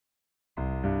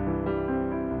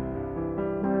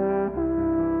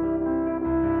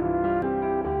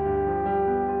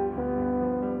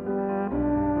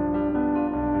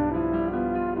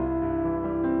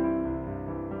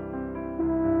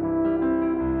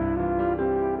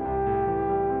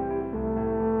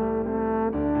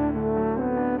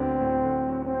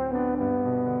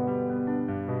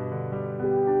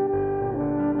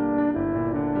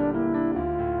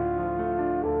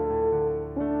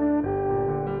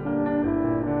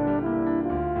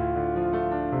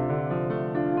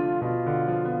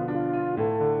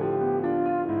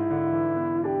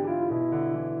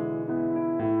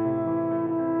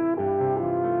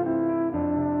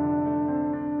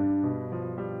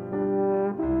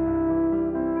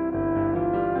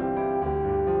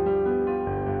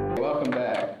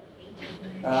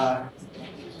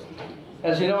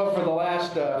As you know, for the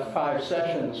last 5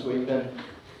 sessions, we've been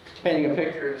painting a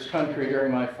picture of this country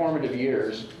during my formative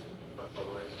years,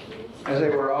 as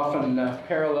they were often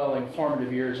paralleling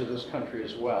formative years of this country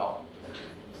as well,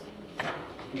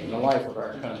 in the life of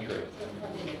our country.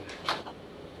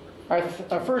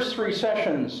 Our first 3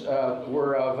 sessions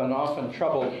were of an often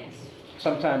troubled,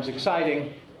 sometimes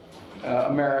exciting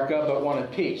America, but one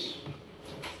at peace.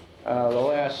 The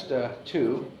last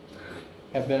 2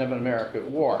 have been of an America at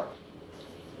war.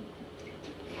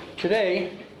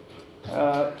 Today,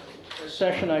 this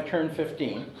session I turned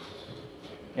 15,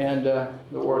 and the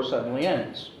war suddenly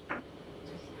ends.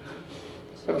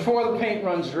 But before the paint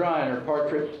runs dry on her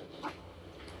portrait,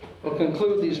 we'll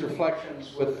conclude these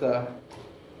reflections with the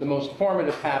most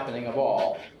formative happening of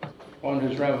all, one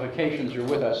whose ramifications are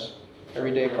with us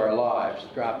every day of our lives,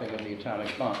 the dropping of the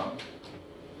atomic bomb.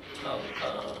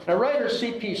 Now, writer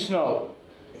C.P. Snow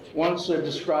once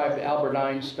described Albert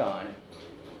Einstein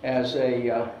as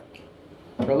a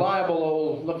reliable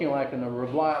old, looking like a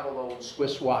reliable old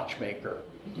Swiss watchmaker,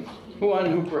 one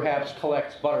who perhaps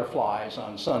collects butterflies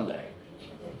on Sunday.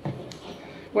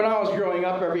 When I was growing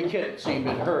up, every kid seemed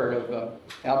to have heard of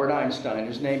Albert Einstein.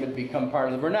 His name had become part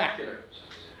of the vernacular.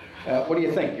 What do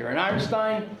you think? You're an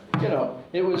Einstein? You know,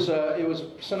 it was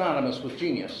synonymous with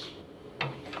genius.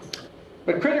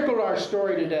 But critical to our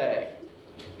story today,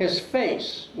 his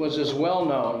face was as well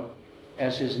known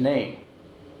as his name.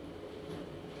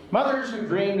 Mothers who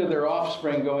dreamed of their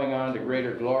offspring going on to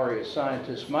greater glory as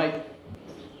scientists might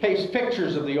paste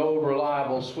pictures of the old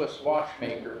reliable Swiss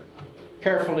watchmaker,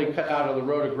 carefully cut out of the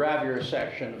rotogravure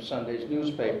section of Sunday's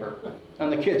newspaper, on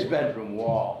the kid's bedroom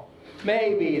wall.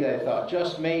 Maybe, they thought,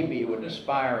 just maybe, would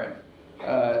inspire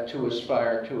him to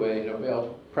aspire to a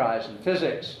Nobel Prize in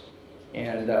physics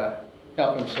and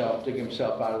help himself dig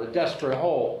himself out of the desperate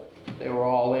hole they were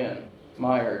all in,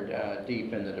 mired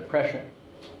deep in the Depression.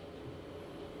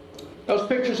 Those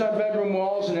pictures on bedroom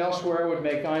walls and elsewhere would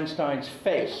make Einstein's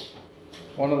face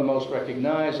one of the most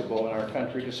recognizable in our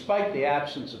country, despite the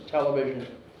absence of television,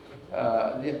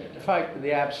 despite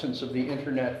the absence of the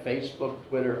internet, Facebook,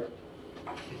 Twitter.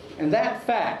 And that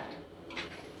fact,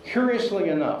 curiously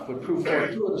enough, would prove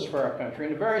fortuitous for our country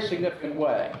in a very significant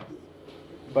way,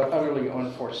 but utterly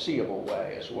unforeseeable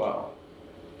way as well,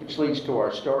 which leads to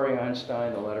our story,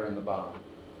 Einstein, the letter, and the bomb.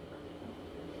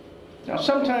 Now,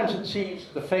 sometimes it seems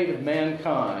the fate of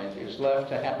mankind is left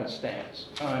to happenstance,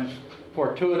 at times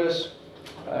fortuitous,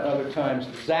 at other times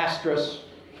disastrous,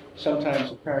 sometimes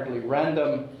apparently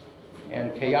random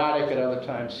and chaotic, at other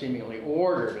times seemingly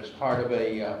ordered as part of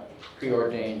a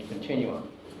preordained continuum.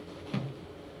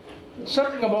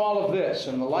 Something of all of this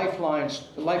and the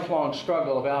lifelong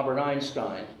struggle of Albert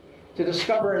Einstein to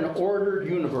discover an ordered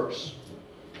universe.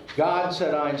 God,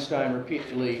 said Einstein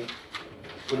repeatedly,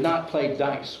 would not play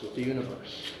dice with the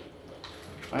universe.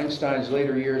 Einstein's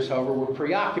later years, however, were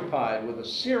preoccupied with a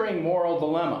searing moral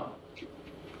dilemma,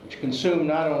 which consumed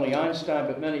not only Einstein,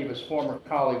 but many of his former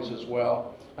colleagues as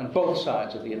well, on both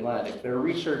sides of the Atlantic. Their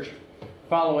research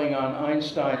following on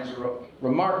Einstein's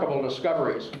remarkable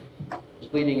discoveries,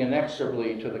 leading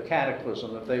inexorably to the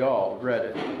cataclysm that they all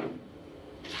dreaded.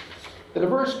 The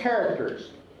diverse characters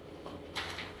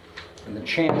and the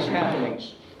chance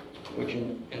happenings which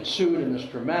ensued in this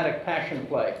dramatic passion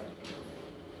play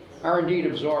are indeed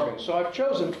absorbing. So I've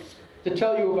chosen to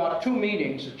tell you about 2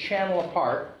 meetings a channel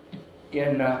apart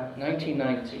in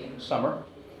 1919, summer,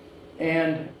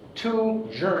 and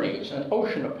 2 journeys an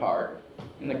ocean apart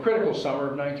in the critical summer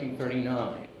of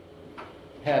 1939.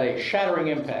 Had a shattering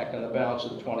impact on the balance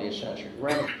of the 20th century.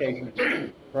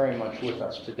 Ramifications very much with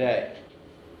us today.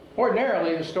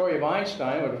 Ordinarily, the story of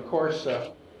Einstein would, of course,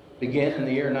 begin in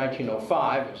the year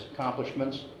 1905, his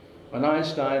accomplishments, when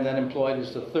Einstein, then employed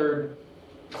as the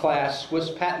 3rd-class Swiss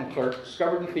patent clerk,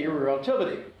 discovered the theory of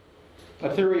relativity,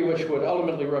 a theory which would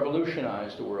ultimately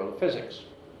revolutionize the world of physics.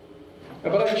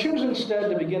 But I choose instead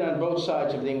to begin on both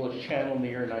sides of the English Channel in the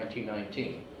year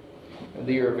 1919,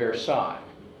 the year of Versailles.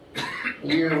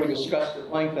 The year we discussed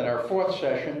at length in our 4th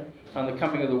session on the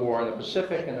coming of the war in the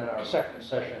Pacific, and in our 2nd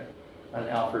session on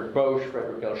Alfred Bosch,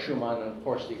 Frederick L. Schumann, and of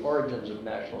course the origins of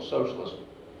National Socialism.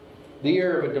 The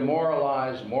year of a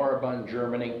demoralized, moribund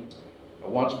Germany, a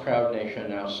once proud nation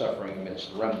now suffering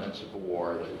amidst the remnants of a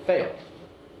war that had failed.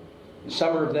 In the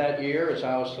summer of that year, as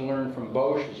I was to learn from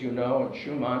Bosch, as you know, and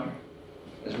Schumann,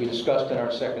 as we discussed in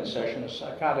our 2nd session, a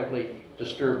psychotically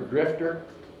disturbed drifter,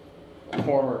 a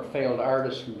former failed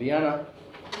artist from Vienna,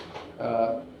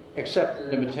 accepted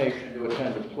an invitation to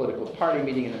attend a political party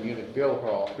meeting in a Munich beer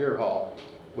hall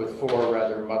with 4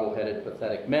 rather muddle-headed,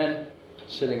 pathetic men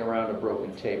sitting around a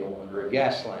broken table under a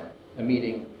gas lamp, a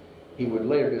meeting he would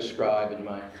later describe in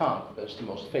Mein Kampf as the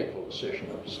most fateful decision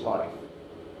of his life.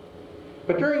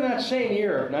 But during that same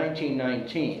year of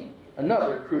 1919,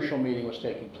 another crucial meeting was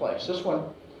taking place, this one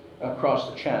across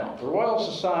the Channel. The Royal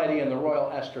Society and the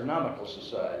Royal Astronomical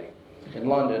Society in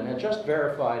London had just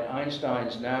verified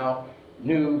Einstein's now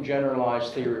new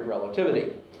generalized theory of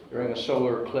relativity during a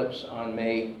solar eclipse on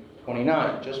May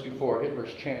 29, just before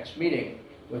Hitler's chance meeting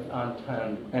with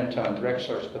Anton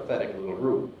Drexler's pathetic little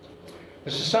group.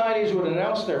 The societies would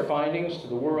announce their findings to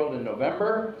the world in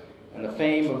November, and the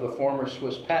fame of the former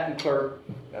Swiss patent clerk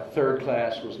at third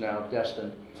class was now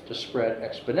destined to spread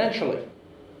exponentially.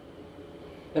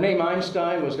 The name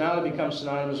Einstein was now to become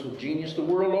synonymous with genius the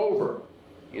world over.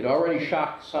 He had already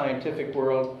shocked the scientific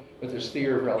world with his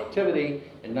theory of relativity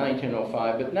in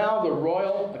 1905, but now the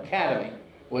Royal Academy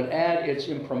would add its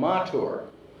imprimatur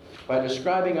by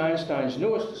describing Einstein's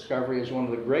newest discovery as one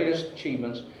of the greatest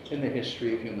achievements in the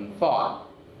history of human thought,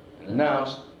 and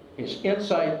announced his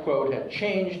insight, quote, had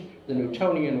changed the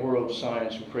Newtonian world of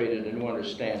science and created a new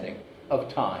understanding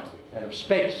of time and of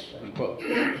space, end quote.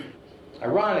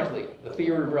 Ironically, the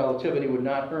theory of relativity would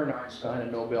not earn Einstein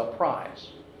a Nobel Prize,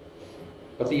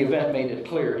 but the event made it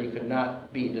clear he could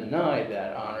not be denied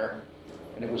that honor,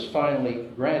 and it was finally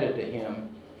granted to him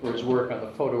for his work on the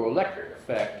photoelectric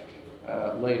effect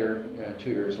later, 2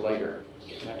 years later,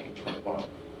 1921.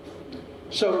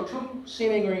 So, two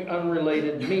seemingly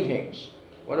unrelated meetings.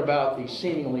 What about the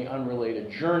seemingly unrelated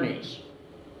journeys?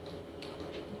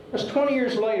 Just 20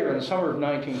 years later, in the summer of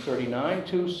 1939,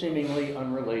 two seemingly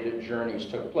unrelated journeys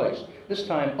took place, this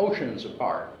time oceans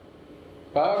apart.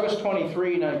 By August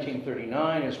 23,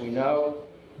 1939, as we know,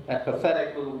 that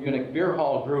pathetic little Munich beer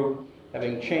hall group,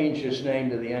 having changed its name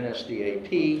to the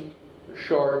NSDAP, for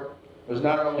short, was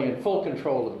not only in full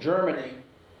control of Germany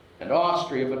and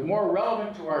Austria, but more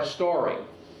relevant to our story,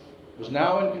 was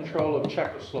now in control of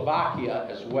Czechoslovakia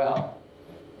as well.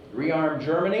 Rearmed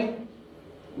Germany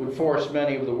would force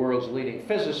many of the world's leading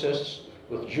physicists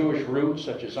with Jewish roots,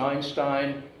 such as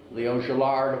Einstein, Leo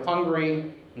Szilard of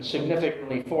Hungary, and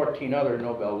significantly 14 other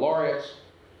Nobel laureates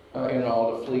in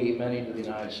all to flee, many to the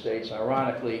United States.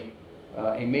 Ironically,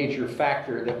 a major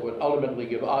factor that would ultimately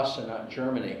give us, and not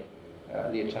Germany,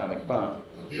 the atomic bomb.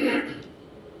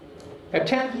 At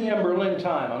 10 p.m. Berlin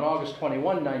time on August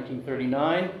 21,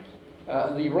 1939,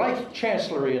 the Reich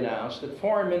Chancellery announced that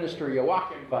Foreign Minister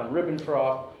Joachim von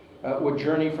Ribbentrop would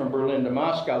journey from Berlin to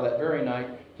Moscow that very night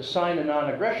to sign a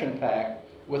non-aggression pact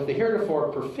with the heretofore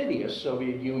perfidious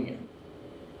Soviet Union.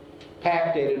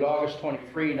 Pact dated August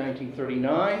 23,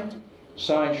 1939,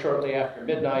 signed shortly after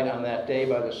midnight on that day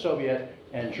by the Soviet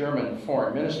and German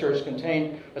foreign ministers,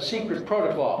 contained a secret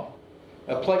protocol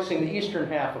placing the eastern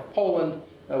half of Poland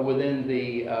within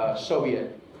the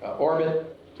Soviet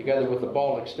orbit, together with the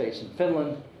Baltic states and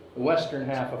Finland, the western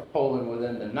half of Poland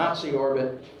within the Nazi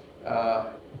orbit,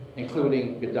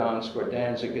 including Gdansk or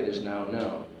Danzig, it is now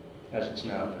known, as it's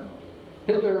now known.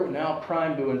 Hitler, now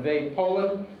primed to invade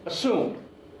Poland, assumed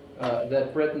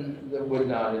that Britain would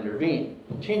not intervene,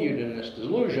 continued in this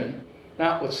delusion,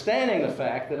 notwithstanding the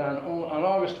fact that on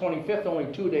August 25th, only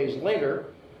 2 days later,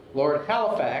 Lord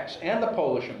Halifax and the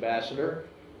Polish ambassador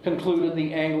concluded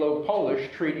the Anglo-Polish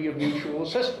Treaty of Mutual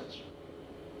Assistance.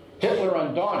 Hitler,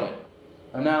 undaunted,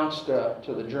 announced to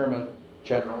the German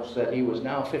generals that he was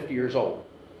now 50 years old,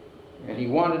 and he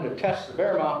wanted to test the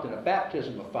Wehrmacht in a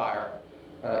baptism of fire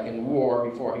in war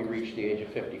before he reached the age of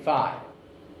 55.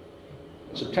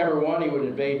 On September 1, he would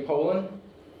invade Poland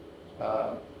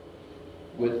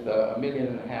with 1.5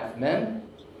 million men.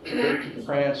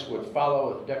 France would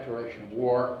follow with a declaration of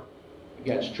war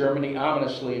against Germany.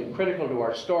 Ominously and critical to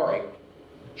our story,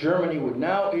 Germany would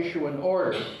now issue an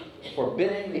order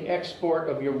forbidding the export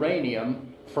of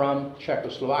uranium from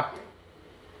Czechoslovakia.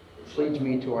 Which leads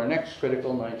me to our next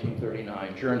critical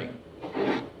 1939 journey.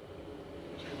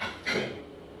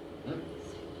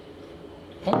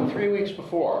 Only 3 weeks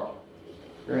before,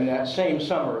 during that same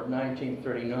summer of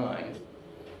 1939,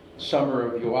 the summer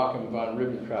of Joachim von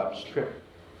Ribbentrop's trip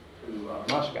to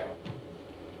Moscow,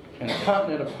 and a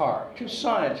continent apart, two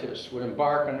scientists would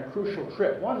embark on a crucial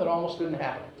trip, one that almost didn't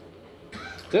happen.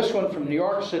 This one from New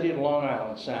York City to Long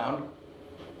Island Sound.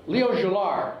 Leo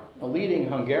Szilard, a leading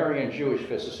Hungarian Jewish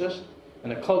physicist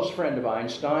and a close friend of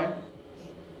Einstein,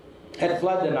 had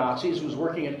fled the Nazis and was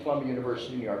working at Columbia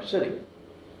University in New York City.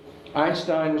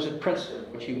 Einstein was at Princeton,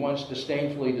 which he once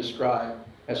disdainfully described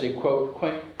as a, quote,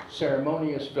 quaint,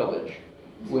 ceremonious village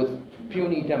with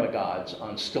puny demigods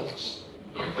on stilts.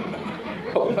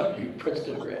 Oh, you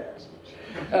Princeton grads.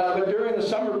 But during the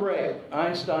summer break,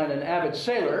 Einstein, an avid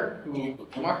sailor who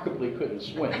remarkably couldn't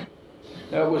swim,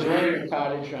 was renting a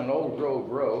cottage on Old Grove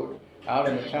Road out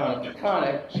in the town of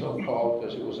Peconic, so-called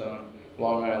because it was on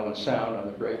Long Island Sound on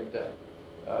the great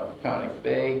Peconic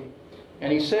Bay.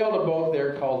 And he sailed a boat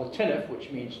there called the Tinnef, which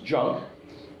means junk.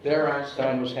 There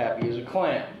Einstein was happy as a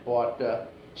clam, bought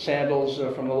sandals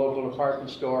from the local department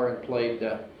store and played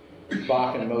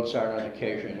Bach and Mozart on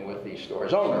occasion with the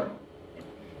store's owner.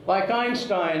 Like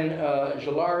Einstein,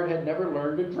 Szilard had never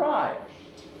learned to drive.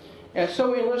 And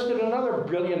so he enlisted another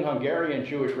brilliant Hungarian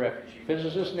Jewish refugee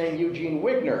physicist named Eugene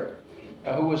Wigner,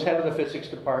 who was head of the physics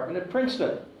department at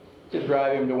Princeton, to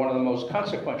drive him to one of the most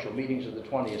consequential meetings of the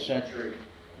 20th century,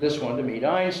 this one to meet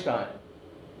Einstein.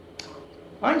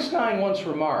 Einstein once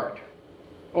remarked,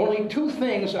 "Only two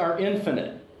things are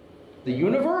infinite, the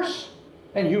universe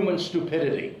and human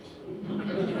stupidity."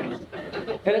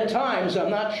 And at times, I'm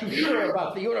not too sure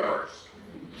about the universe.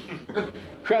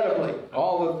 Incredibly,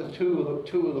 all of the two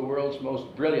of the world's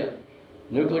most brilliant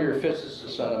nuclear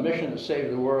physicists on a mission to save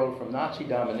the world from Nazi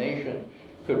domination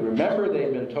could remember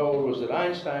they'd been told was that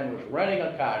Einstein was renting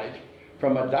a cottage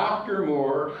from a Dr.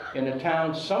 Moore in a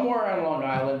town somewhere on Long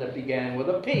Island that began with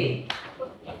a P.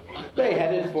 They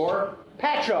headed for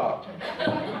Patchogue.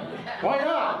 Why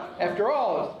not? After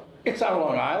all, it's on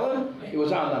Long Island, it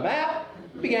was on the map,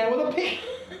 it began with a P.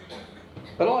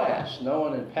 But alas, no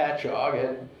one in Patchogue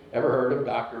had ever heard of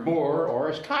Dr. Moore or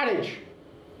his cottage.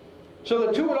 So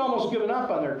the two had almost given up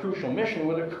on their crucial mission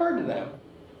when it occurred to them,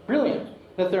 brilliant,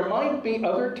 that there might be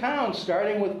other towns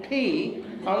starting with P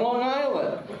on Long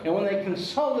Island. And when they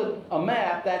consulted a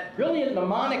map, that brilliant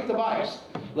mnemonic device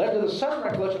led to the sudden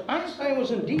recollection Einstein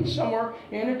was indeed somewhere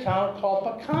in a town called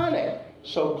Peconic,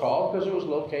 so-called because it was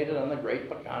located on the Great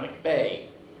Peconic Bay,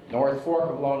 North Fork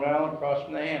of Long Island, across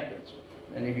from the Hamptons.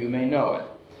 Many of you may know it.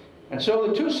 And so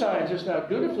the two scientists now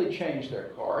dutifully changed their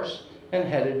course and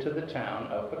headed to the town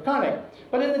of Peconic.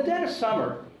 But in the dead of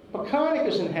summer, Peconic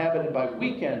is inhabited by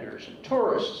weekenders and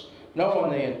tourists. No one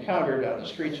they encountered on the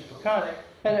streets of Peconic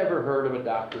had ever heard of a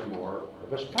Dr. Moore or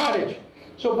of his cottage.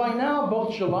 So by now,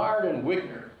 both Szilard and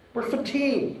Wigner were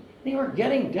fatigued. They were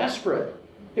getting desperate.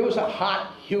 It was a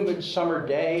hot, humid summer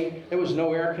day. There was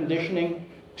no air conditioning.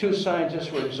 Two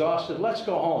scientists were exhausted. "Let's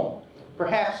go home.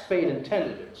 Perhaps fate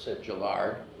intended it," said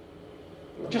Szilard.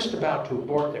 They were just about to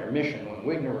abort their mission when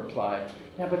Wigner replied,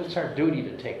 "Yeah, but it's our duty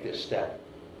to take this step."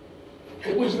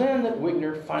 It was then that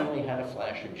Wigner finally had a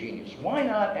flash of genius. Why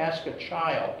not ask a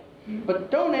child?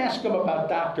 But don't ask him about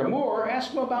Dr. Moore,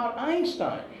 ask him about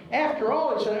Einstein. After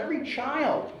all, he said, every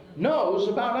child knows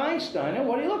about Einstein and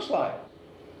what he looks like.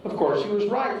 Of course, he was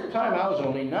right. At the time, I was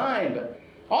only 9, but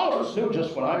all of us knew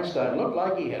just what Einstein looked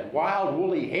like. He had wild,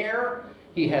 woolly hair.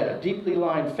 He had a deeply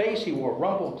lined face. He wore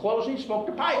rumpled clothes. And he smoked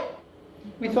a pipe.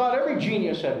 We thought every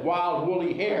genius had wild,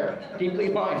 woolly hair, deeply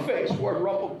lined face, wore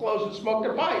rumpled clothes, and smoked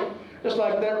a pipe. Just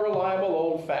like that reliable,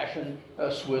 old-fashioned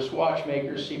Swiss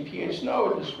watchmaker C.P.A. Snow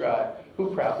would describe, who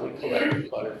proudly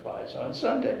collected butterflies on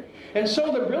Sunday. And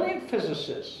so the brilliant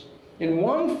physicists, in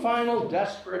one final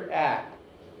desperate act,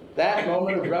 that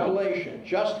moment of revelation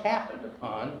just happened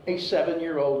upon a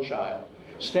 7-year-old child,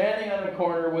 standing on a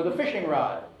corner with a fishing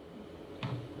rod.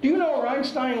 "Do you know where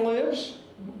Einstein lives?"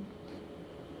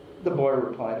 The boy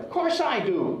replied, "Of course I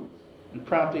do," and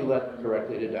promptly led them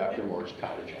directly to Dr. Moore's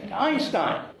cottage and to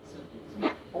Einstein.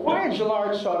 Well, why had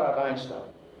Szilard sought out Einstein?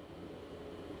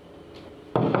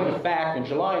 In point of fact, in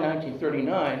July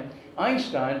 1939,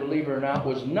 Einstein, believe it or not,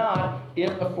 was not in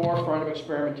the forefront of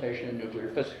experimentation in nuclear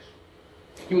physics.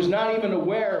 He was not even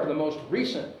aware of the most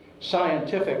recent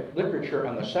scientific literature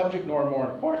on the subject, nor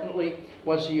more importantly,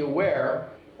 was he aware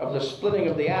of the splitting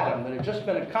of the atom that had just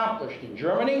been accomplished in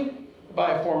Germany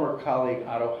by a former colleague,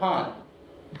 Otto Hahn.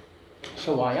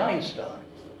 So why Einstein?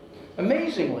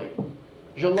 Amazingly,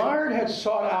 Szilard had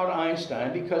sought out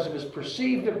Einstein because of his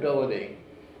perceived ability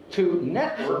to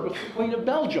network with the Queen of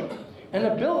Belgium, an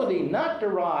ability not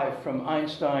derived from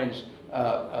Einstein's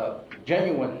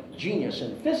genuine genius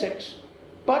in physics,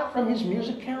 but from his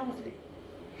musicality.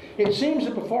 It seems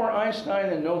that before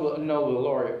Einstein and Nobel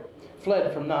laureate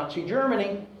fled from Nazi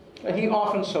Germany, he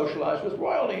often socialized with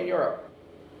royalty in Europe.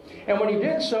 And when he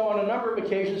did so, on a number of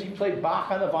occasions, he played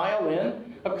Bach on the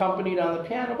violin, accompanied on the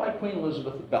piano by Queen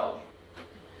Elizabeth of Belgium.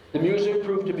 The music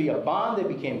proved to be a bond. They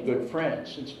became good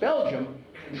friends. Since Belgium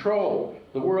controlled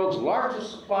the world's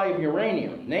largest supply of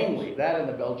uranium, namely that in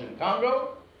the Belgian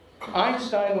Congo,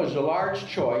 Einstein was Szillard's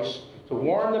choice to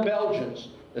warn the Belgians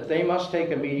that they must take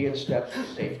immediate steps to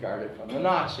safeguard it from the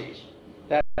Nazis.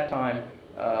 At that time,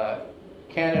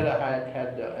 Canada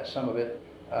had some of it,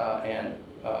 and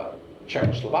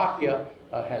Czechoslovakia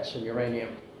had some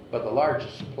uranium, but the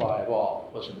largest supply of all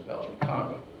was in the Belgian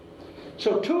Congo.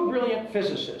 So two brilliant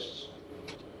physicists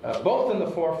both in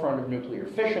the forefront of nuclear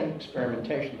fission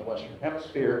experimentation in the Western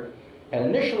Hemisphere, had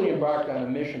initially embarked on a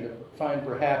mission to find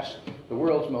perhaps the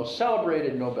world's most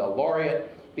celebrated Nobel laureate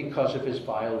because of his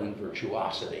violin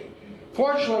virtuosity.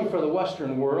 Fortunately for the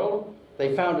Western world,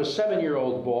 they found a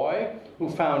 7-year-old boy who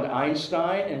found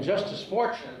Einstein, and just as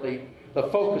fortunately, the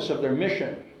focus of their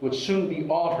mission would soon be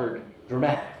altered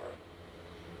dramatically.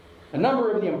 A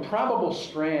number of the improbable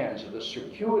strands of the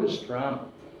circuitous drama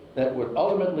that would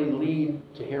ultimately lead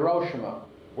to Hiroshima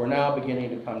were now beginning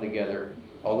to come together,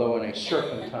 although in a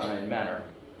serpentine manner.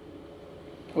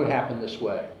 It would happen this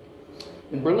way.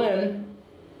 In Berlin,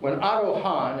 when Otto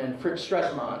Hahn and Fritz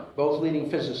Stresemann, both leading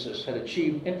physicists, had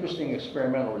achieved interesting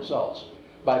experimental results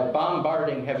by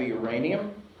bombarding heavy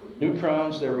uranium with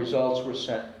neutrons, their results were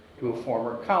sent to a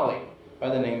former colleague by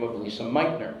the name of Lisa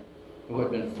Meitner, who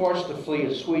had been forced to flee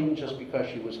to Sweden just because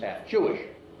she was half Jewish.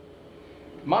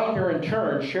 Meitner, in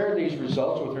turn, shared these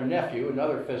results with her nephew,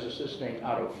 another physicist named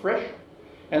Otto Frisch,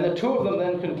 and the two of them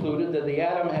then concluded that the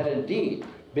atom had indeed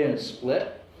been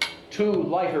split, 2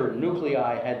 lighter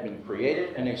nuclei had been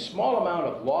created, and a small amount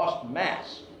of lost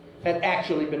mass had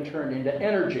actually been turned into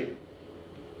energy.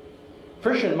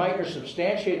 Frisch and Meitner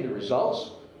substantiated the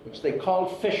results, which they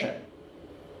called fission.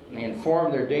 And they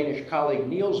informed their Danish colleague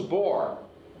Niels Bohr,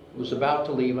 who was about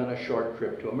to leave on a short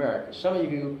trip to America. Some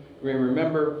of you may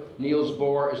remember Niels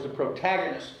Bohr as the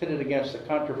protagonist pitted against the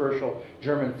controversial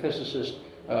German physicist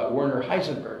Werner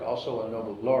Heisenberg, also a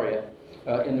Nobel laureate,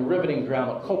 in the riveting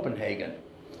drama Copenhagen.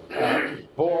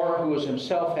 Bohr, who was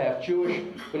himself half Jewish,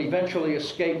 would eventually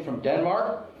escape from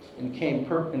Denmark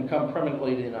and come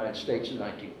permanently to the United States in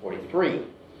 1943,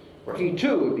 where he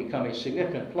too would become a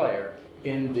significant player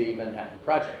in the Manhattan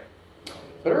Project.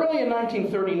 But early in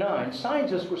 1939,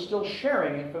 scientists were still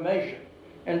sharing information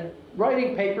and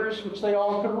writing papers which they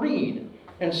all could read.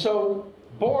 And so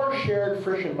Bohr shared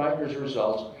Frisch and Meitner's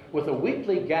results with a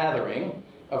weekly gathering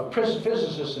of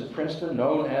physicists in Princeton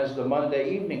known as the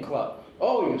Monday Evening Club.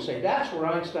 Oh, you say, that's where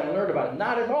Einstein learned about it.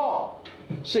 Not at all.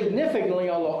 Significantly,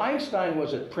 although Einstein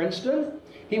was at Princeton,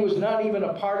 he was not even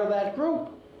a part of that group.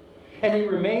 And he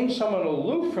remained somewhat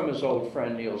aloof from his old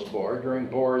friend Niels Bohr during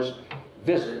Bohr's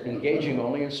visit, engaging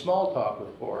only in small talk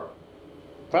with Bohr.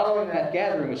 Following that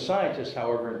gathering of scientists,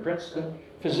 however, in Princeton,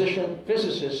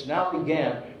 physicists now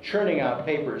began churning out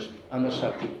papers on the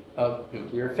subject of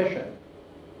nuclear fission.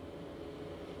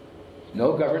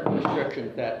 No government restriction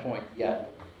at that point yet.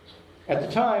 At the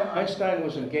time, Einstein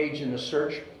was engaged in a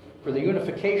search for the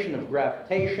unification of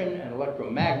gravitation and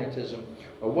electromagnetism,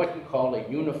 or what he called a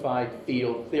unified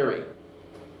field theory.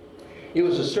 It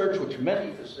was a search which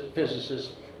many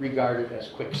physicists regarded as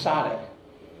quixotic,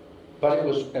 but it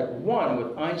was at one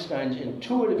with Einstein's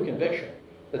intuitive conviction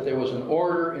that there was an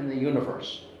order in the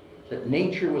universe, that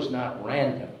nature was not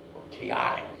random or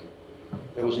chaotic.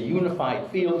 There was a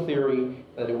unified field theory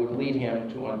that it would lead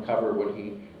him to uncover what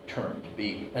he termed to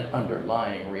be an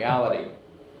underlying reality.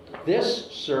 This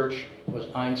search was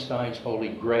Einstein's holy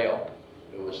grail.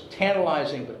 It was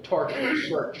tantalizing but torturous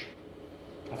search.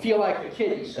 I feel like a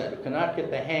kid, he said, who cannot get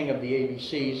the hang of the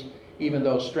ABCs, even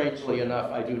though, strangely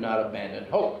enough, I do not abandon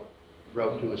hope,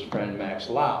 wrote to his friend Max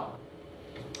Lau.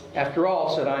 After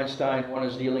all, said Einstein, one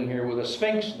is dealing here with a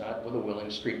sphinx, not with a willing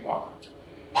streetwalker.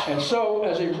 And so,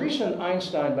 as a recent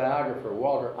Einstein biographer,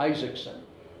 Walter Isaacson,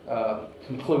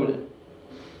 concluded,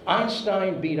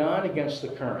 Einstein beat on against the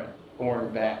current,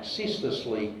 borne back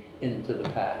ceaselessly into the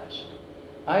past.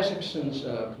 Isaacson's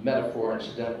metaphor,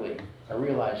 incidentally, I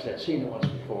realized I'd seen it once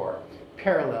before,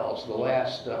 parallels the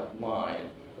last line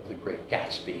of The Great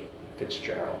Gatsby,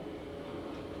 Fitzgerald.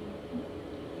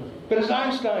 But as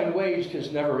Einstein waged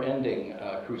his never-ending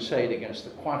crusade against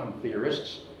the quantum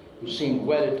theorists, who seemed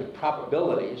wedded to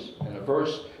probabilities and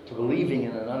averse to believing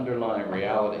in an underlying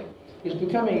reality, he was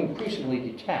becoming increasingly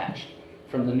detached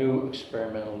from the new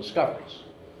experimental discoveries.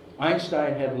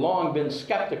 Einstein had long been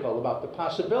skeptical about the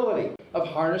possibility of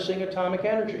harnessing atomic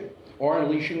energy or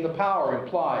unleashing the power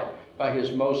implied by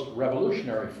his most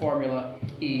revolutionary formula,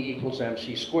 E equals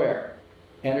mc squared.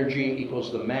 Energy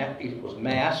equals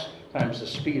mass times the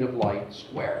speed of light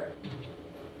squared.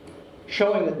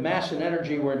 Showing that mass and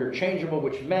energy were interchangeable,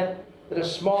 which meant that a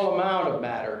small amount of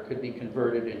matter could be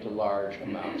converted into large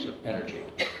amounts of energy.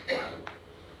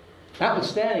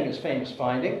 Notwithstanding his famous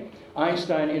finding,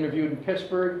 Einstein, interviewed in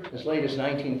Pittsburgh as late as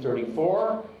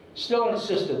 1934, still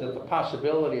insisted that the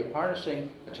possibility of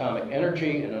harnessing atomic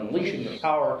energy and unleashing the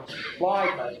power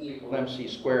supplied by E equals mc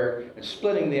squared and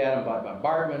splitting the atom by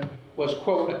bombardment was,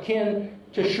 quote, akin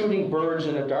to shooting birds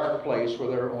in a dark place where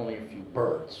there are only a few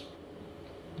birds.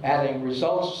 adding,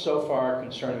 results so far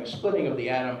concerning splitting of the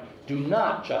atom do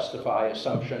not justify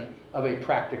assumption of a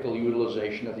practical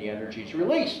utilization of the energies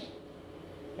released.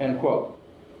 End quote.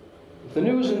 With the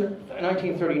news in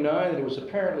 1939 that it was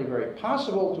apparently very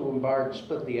possible to bombard and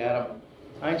split the atom,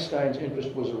 Einstein's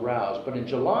interest was aroused. But in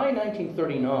July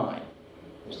 1939,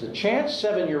 as the chance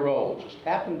 7-year-old just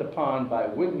happened upon by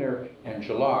Wigner and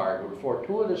Gillard would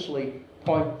fortuitously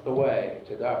point the way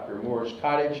to Dr. Moore's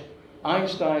cottage,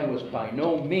 Einstein was by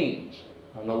no means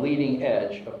on the leading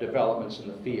edge of developments in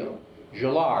the field.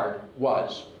 Gillard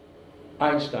was.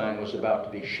 Einstein was about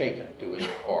to be shaken to his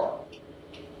core.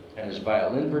 And his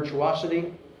violin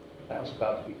virtuosity, that was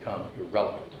about to become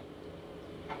irrelevant.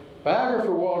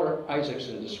 Biographer Walter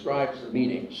Isaacson describes the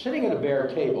meeting sitting at a bare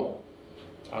table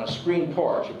on a screened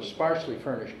porch of a sparsely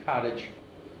furnished cottage.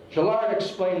 Gillard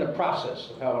explained the process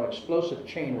of how an explosive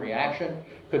chain reaction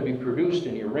could be produced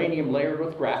in uranium layered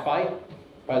with graphite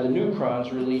by the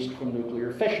neutrons released from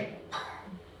nuclear fission.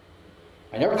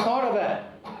 I never thought of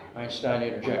that, Einstein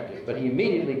interjected, but he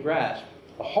immediately grasped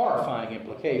the horrifying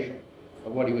implication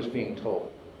of what he was being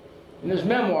told. In his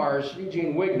memoirs,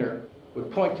 Eugene Wigner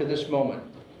would point to this moment.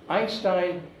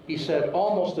 Einstein, he said,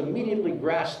 almost immediately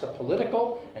grasped the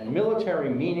political and military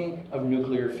meaning of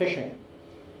nuclear fission.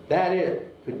 That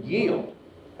it could yield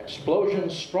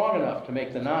explosions strong enough to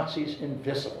make the Nazis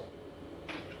invisible.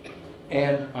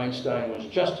 And Einstein was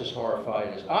just as horrified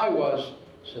as I was,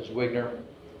 says Wigner,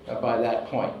 by that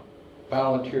point,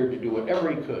 volunteered to do whatever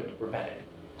he could to prevent it.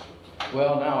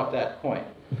 Well, now at that point,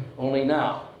 only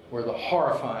now were the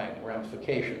horrifying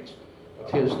ramifications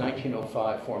of his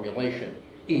 1905 formulation,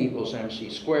 E equals mc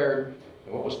squared,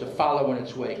 and what was to follow in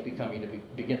its wake beginning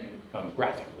to become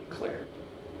graphically clear.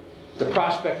 The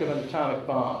prospect of an atomic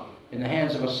bomb in the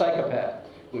hands of a psychopath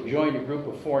who joined a group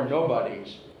of 4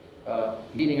 nobodies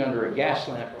meeting under a gas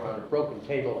lamp around a broken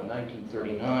table in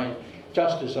 1939,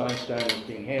 just as Einstein was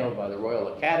being hailed by the Royal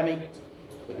Academy,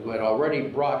 but who had already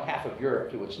brought half of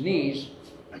Europe to its knees.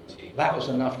 That was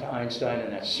enough to Einstein in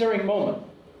that searing moment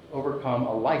overcome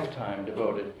a lifetime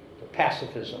devoted to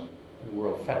pacifism and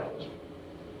world federalism.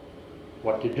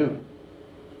 What to do?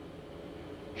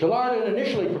 Gillard had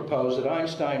initially proposed that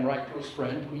Einstein write to his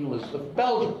friend Queen Elizabeth of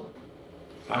Belgium.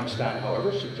 Einstein,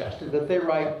 however, suggested that they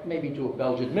write maybe to a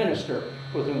Belgian minister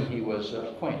with whom he was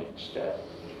acquainted instead.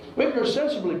 Wigner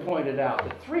sensibly pointed out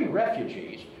that 3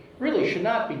 refugees really should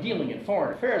not be dealing in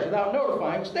foreign affairs without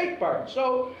notifying the State Department.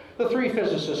 So the 3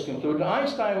 physicists concluded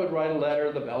Einstein would write a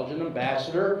letter to the Belgian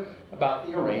ambassador about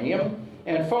the uranium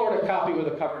and forward a copy with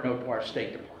a cover note to our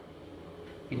State Department.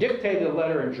 He dictated the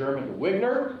letter in German to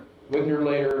Wigner. Wigner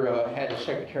later had his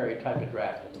secretary type a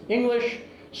draft in English,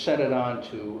 sent it on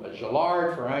to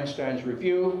Gillard for Einstein's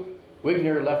review.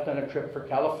 Wigner left on a trip for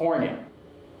California.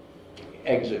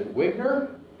 Exit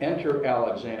Wigner, enter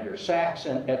Alexander Sachs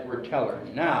and Edward Teller.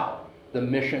 Now, the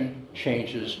mission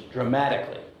changes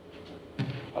dramatically.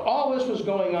 All this was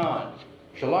going on.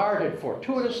 Gillard had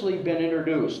fortuitously been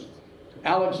introduced to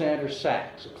Alexander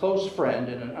Sachs, a close friend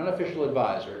and an unofficial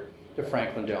advisor to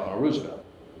Franklin Delano Roosevelt.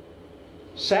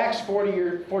 Sachs,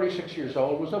 46 years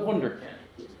old, was a wunderkind.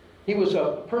 He was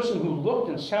a person who looked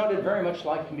and sounded very much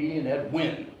like comedian Ed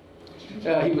Wynn.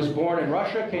 He was born in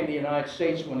Russia, came to the United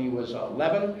States when he was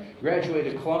 11,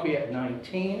 graduated Columbia at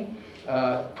 19,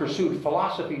 pursued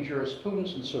philosophy,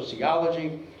 jurisprudence, and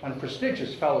sociology on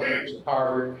prestigious fellowships at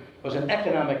Harvard, was an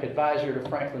economic advisor to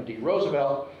Franklin D.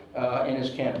 Roosevelt in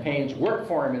his campaigns, worked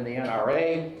for him in the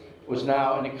NRA, was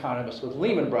now an economist with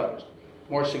Lehman Brothers.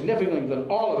 More significantly than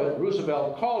all of it,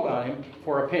 Roosevelt called on him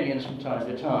for opinions from time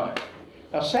to time.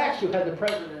 Now, Sachs, who had the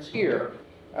president's ear,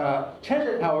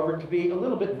 tended, however, to be a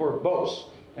little bit verbose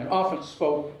and often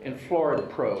spoke in florid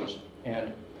prose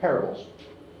and parables.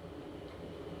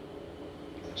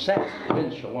 Sachs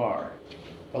convinced Gillard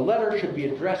the letter should be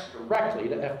addressed directly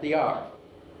to FDR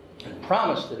and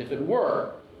promised that if it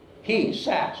were, he,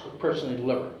 Sachs, would personally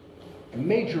deliver it. A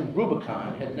major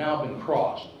Rubicon had now been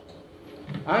crossed.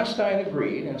 Einstein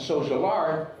agreed, and so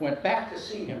Gillard went back to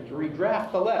see him to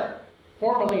redraft the letter,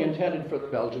 formerly intended for the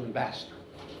Belgian ambassador.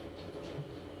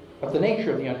 But the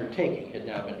nature of the undertaking had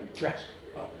now been addressed.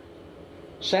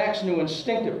 Sachs knew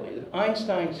instinctively that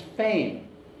Einstein's fame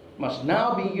must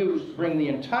now be used to bring the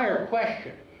entire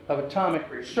question of atomic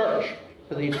research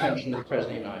to the attention of the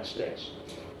President of the United States.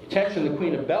 The attention of the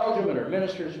Queen of Belgium and her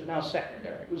ministers was now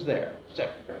secondary. It was there,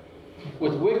 secondary.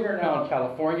 With Wigner now in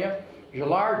California,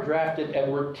 Gillard drafted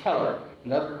Edward Teller,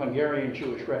 another Hungarian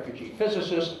Jewish refugee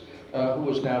physicist who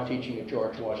was now teaching at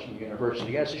George Washington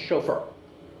University as his chauffeur.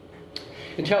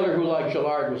 And Teller, who like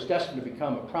Gillard was destined to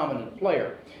become a prominent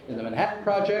player in the Manhattan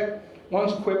Project,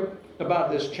 once quipped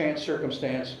about this chance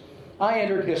circumstance, I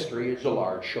entered history as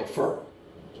Gillard's chauffeur.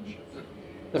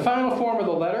 The final form of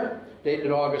the letter,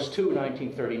 dated August 2,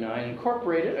 1939,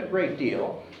 incorporated a great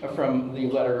deal from the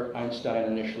letter Einstein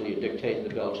initially dictated to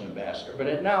the Belgian ambassador, but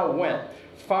it now went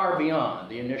far beyond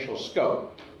the initial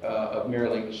scope of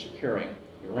merely securing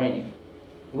uranium.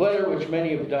 The letter, which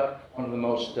many have dubbed one of the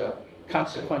most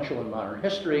consequential in modern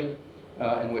history,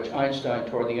 in which Einstein,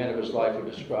 toward the end of his life, would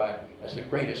describe as the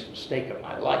greatest mistake of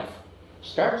my life,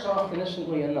 starts off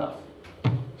innocently enough.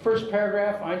 First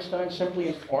paragraph, Einstein simply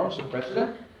informs the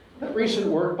president that recent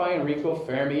work by Enrico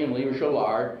Fermi and Leo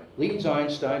Szilard leads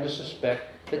Einstein to suspect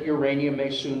that uranium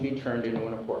may soon be turned into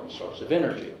an important source of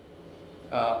energy.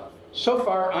 So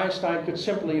far, Einstein could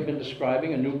simply have been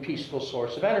describing a new peaceful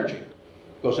source of energy.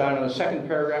 Goes on in the second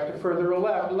paragraph to further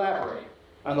elaborate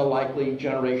on the likely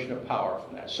generation of power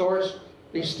from that source,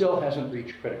 but he still hasn't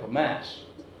reached critical mass.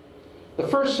 The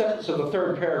first sentence of the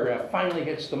third paragraph finally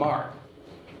hits the mark.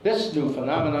 This new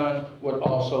phenomenon would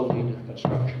also lead to the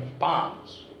construction of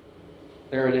bombs.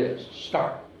 There it is,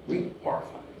 stark, really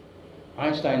horrifying.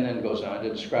 Einstein then goes on to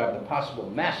describe the possible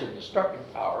massive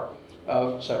destructive power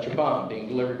of such a bomb being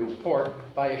delivered to a port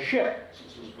by a ship,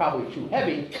 since it was probably too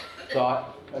heavy,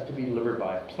 thought, to be delivered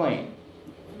by a plane.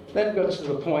 Then it goes to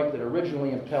the point that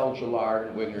originally impelled Szilard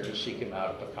and Wigner to seek him out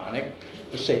of Peconic,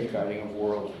 the safeguarding of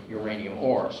world uranium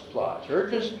ore supplies.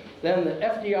 Urges then that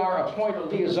FDR appoint a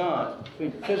liaison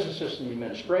between the physicists and the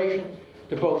administration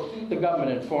to both keep the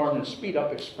government informed and speed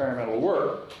up experimental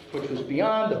work, which was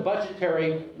beyond the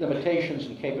budgetary limitations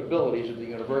and capabilities of the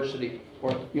university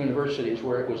or universities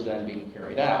where it was then being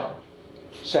carried out.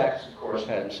 Sachs, of course,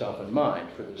 had himself in mind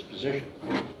for this position.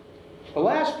 The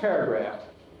last paragraph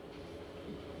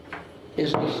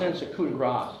is, in a sense, a coup de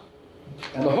grace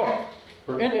and the hook,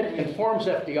 for in it informs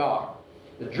FDR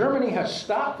that Germany has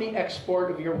stopped the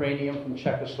export of uranium from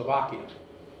Czechoslovakia,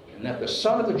 and that the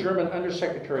son of the German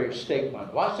Undersecretary of State von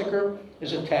Weizsäcker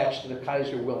is attached to the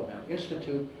Kaiser Wilhelm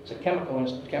Institute. It's a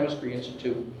chemistry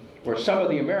institute where some of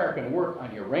the American work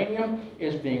on uranium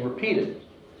is being repeated.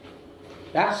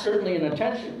 That's certainly an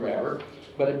attention grabber,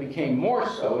 but it became more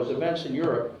so as events in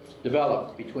Europe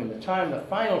developed between the time the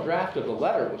final draft of the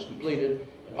letter was completed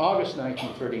in August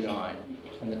 1939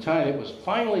 and the time it was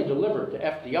finally delivered to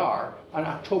FDR on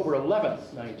October 11,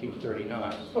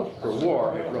 1939, where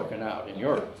war had broken out in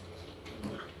Europe.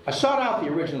 I sought out the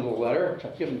original letter, which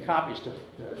I've given copies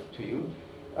to you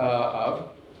of.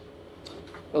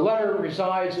 The letter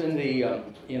resides in the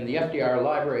FDR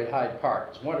library at Hyde Park.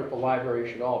 It's a wonderful library,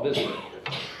 you should all visit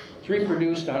it. It's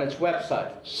reproduced on its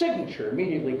website. Signature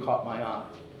immediately caught my eye.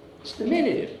 It's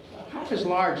diminutive, half as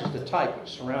large as the type which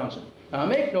surrounds it. Now, I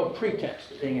make no pretense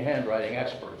to being a handwriting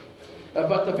expert,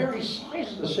 but the very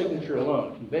size of the signature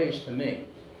alone conveys to me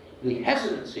the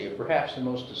hesitancy of perhaps the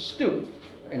most astute,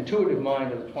 intuitive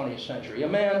mind of the 20th century, a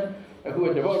man who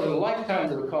had devoted a lifetime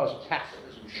to the cause of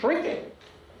pacifism, shrinking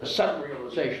the sudden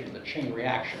realization of the chain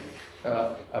reaction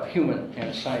of human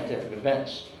and scientific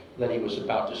events that he was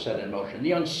about to set in motion,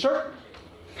 the uncertainty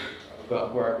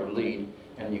about where it would lead,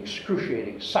 and the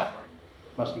excruciating suffering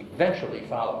must eventually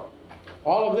follow.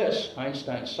 All of this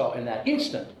Einstein saw in that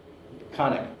instant in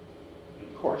Peconic, and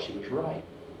of course he was right.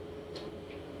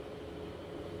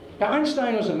 Now,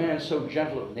 Einstein was a man so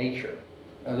gentle of nature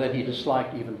that he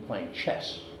disliked even playing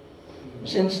chess.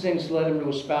 His instincts led him to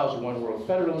espouse one-world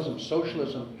federalism,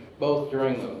 socialism, both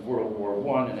during the World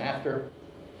War I and after.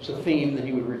 It's a theme that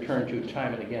he would return to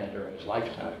time and again during his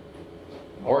lifetime.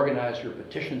 An organizer,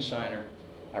 petition signer.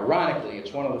 Ironically,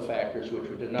 it's one of the factors which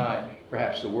would deny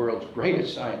perhaps the world's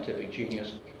greatest scientific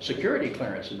genius security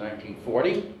clearance in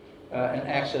 1940 and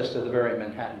access to the very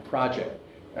Manhattan Project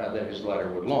that his letter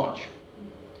would launch.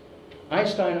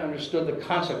 Einstein understood the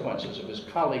consequences of his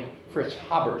colleague Fritz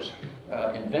Haber's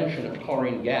invention of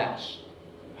chlorine gas,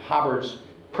 Haber's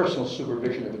personal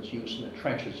supervision of its use in the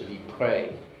trenches of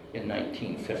Ypres in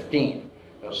 1915,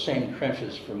 those same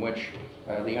trenches from which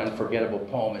the unforgettable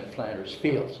poem In Flanders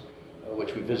Fields,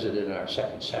 which we visited in our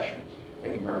second session,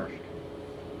 emerged.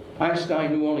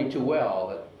 Einstein knew only too well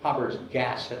that Haber's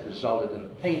gas had resulted in the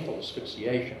painful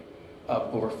asphyxiation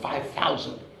of over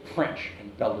 5,000 French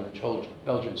and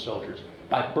Belgian soldiers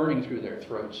by burning through their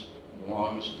throats and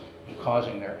lungs and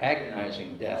causing their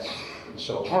agonizing deaths in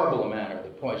so horrible a manner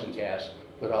that poison gas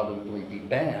would ultimately be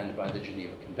banned by the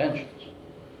Geneva Conventions.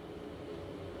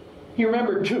 He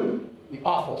remembered, too, the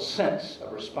awful sense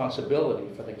of responsibility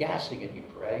for the gassing at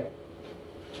Ypres,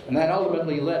 and that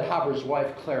ultimately led Haber's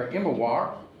wife, Clara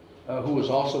Immerwahr, who was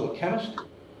also a chemist,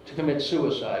 to commit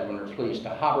suicide when her pleas to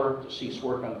Haber to cease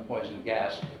work on the poison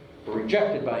gas were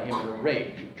rejected by him in a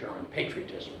rage of German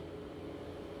patriotism.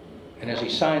 And as he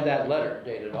signed that letter,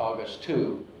 dated August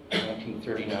 2,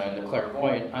 1939, the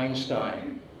clairvoyant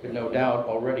Einstein could no doubt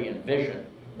already envision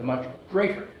the much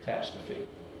greater catastrophe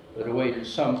that awaited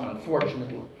some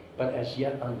unfortunate but as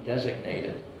yet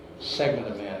undesignated segment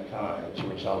of mankind as a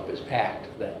result of his act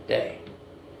that day,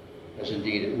 as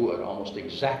indeed it would almost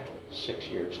exactly 6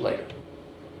 years later.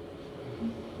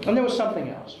 And there was something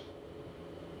else.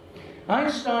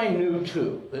 Einstein knew,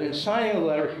 too, that in signing the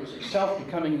letter, he was himself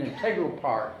becoming an integral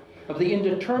part of the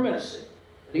indeterminacy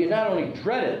that he had not only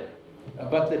dreaded,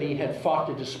 but that he had fought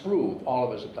to disprove all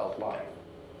of his adult life.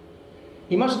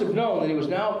 He must have known that he was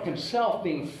now himself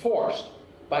being forced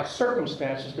by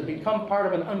circumstances to become part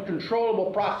of an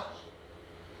uncontrollable process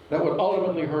that would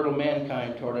ultimately hurtle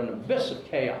mankind toward an abyss of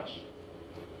chaos.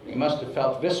 He must have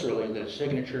felt viscerally that his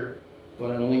signature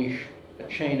would unleash a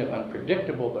chain of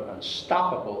unpredictable but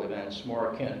unstoppable events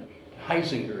more akin to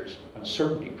Heisenberg's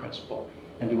uncertainty principle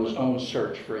and to his own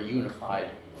search for a unified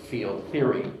field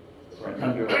theory for an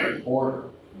underlying order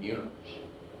in the universe.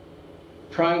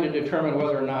 Trying to determine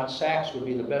whether or not Sachs would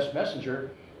be the best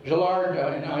messenger, Szilard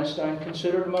and Einstein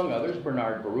considered, among others,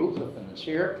 Bernard Baruch, the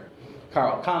financier,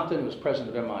 Carl Compton, who was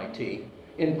president of MIT.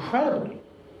 Incredibly,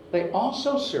 they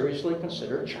also seriously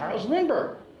considered Charles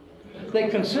Lindbergh. They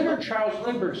considered Charles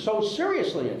Lindbergh so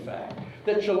seriously, in fact,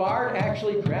 that Szilard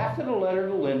actually drafted a letter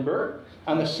to Lindbergh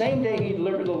on the same day he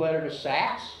delivered the letter to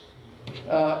Sachs,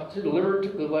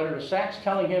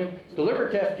 telling him, deliver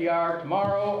it to FDR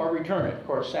tomorrow or return it. Of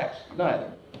course, Sachs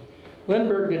neither.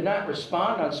 Lindbergh did not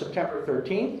respond on September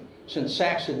 13th, since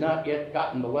Sachs had not yet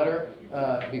gotten the letter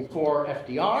before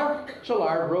FDR.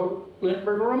 Szilard wrote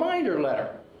Lindbergh a reminder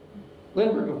letter.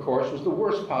 Lindbergh, of course, was the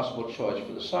worst possible choice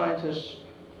for the scientists.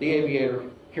 The aviator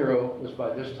hero was by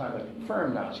this time a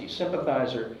confirmed Nazi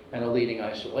sympathizer and a leading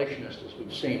isolationist, as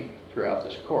we've seen throughout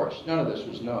this course. None of this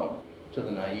was known to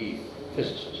the naive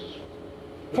physicists.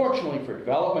 Fortunately for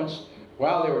developments,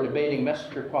 while they were debating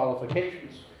messenger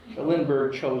qualifications,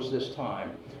 Lindbergh chose this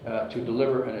time to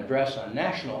deliver an address on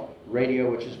national radio,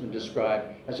 which has been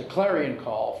described as a clarion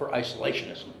call for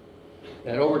isolationism. It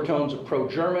had overtones of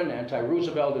pro-German,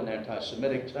 anti-Roosevelt, and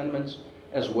anti-Semitic sentiments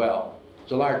as well.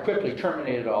 Szilard quickly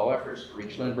terminated all efforts to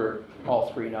reach Lindbergh.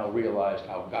 All three now realized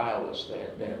how guileless they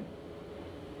had been.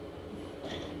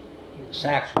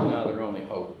 Sachs was now their only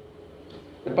hope.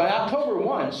 But by October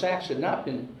 1, Sachs had not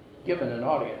been given an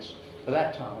audience for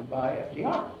that time by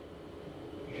FDR.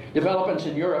 Developments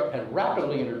in Europe had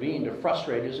rapidly intervened to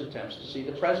frustrate his attempts to see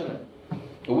the president.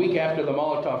 A week after the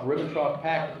Molotov-Ribbentrop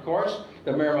Pact, of course,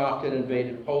 the Wehrmacht had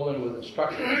invaded Poland with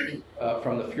instructions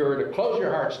from the Fuhrer to close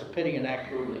your hearts to pity and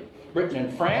act rudely. Britain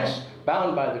and France,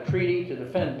 bound by the treaty to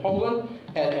defend Poland,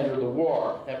 had entered the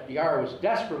war. FDR was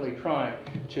desperately trying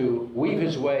to weave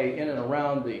his way in and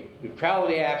around the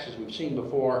neutrality acts, as we've seen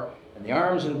before, and the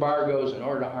arms embargoes in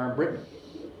order to arm Britain.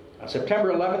 On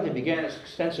September 11th, he began his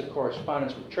extensive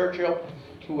correspondence with Churchill,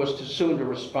 who was soon to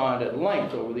respond at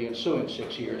length over the ensuing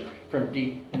 6 years from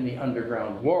deep in the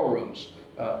underground war rooms,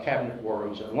 cabinet war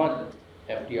rooms in London.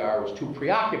 FDR was too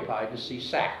preoccupied to see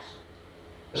Sachs.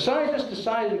 The scientists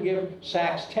decided to give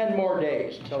Sachs 10 more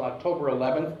days until October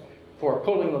 11th before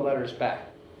pulling the letters back.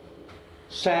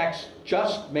 Sachs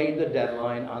just made the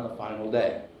deadline on the final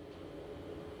day.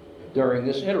 During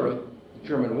this interim, the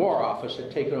German War Office had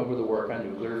taken over the work on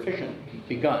nuclear fission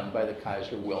begun by the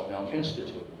Kaiser Wilhelm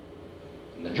Institute.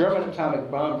 And the German atomic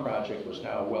bomb project was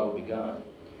now well begun.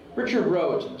 Richard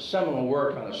Rhodes, in a seminal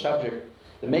work on the subject,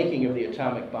 The Making of the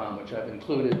Atomic Bomb, which I've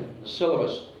included in the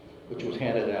syllabus which was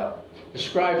handed out,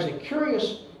 describes a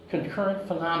curious concurrent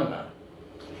phenomenon.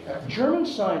 German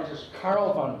scientist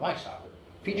Karl von Weizsäcker,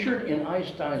 featured in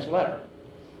Einstein's letter,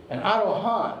 and Otto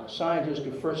Hahn, the scientist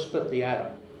who first split the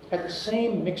atom, had the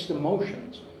same mixed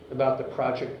emotions about the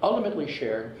project ultimately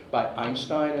shared by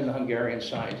Einstein and the Hungarian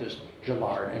scientists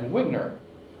Szilard and Wigner.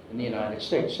 In the United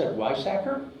States, said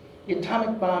Weizsäcker, the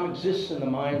atomic bomb exists in the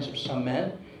minds of some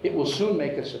men. It will soon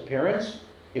make its appearance.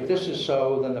 If this is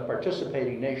so, then the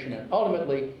participating nation and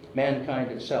ultimately mankind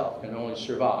itself can only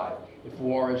survive if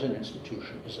war as an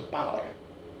institution is abolished.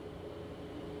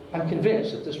 I'm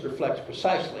convinced that this reflects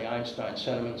precisely Einstein's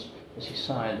sentiments as he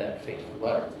signed that fateful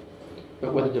letter,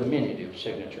 but with a diminutive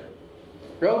signature.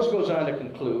 Rhodes goes on to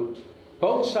conclude,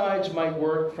 both sides might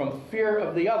work from fear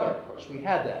of the other. Of course, we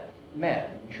had that. Mad,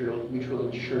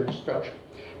 mutually assured destruction.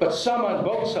 But some on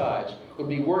both sides would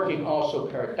be working also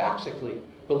paradoxically,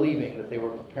 believing that they were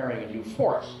preparing a new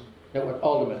force that would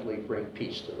ultimately bring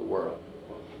peace to the world.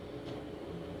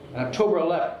 On October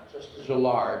 11th, just as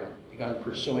Szilard had begun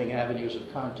pursuing avenues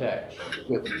of contact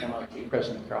with MIT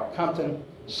President Carl Compton,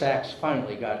 Sachs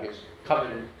finally got his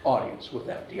coveted audience with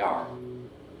FDR.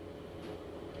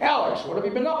 Alex, what have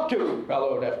you been up to?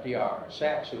 Bellowed FDR.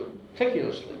 Sachs, who had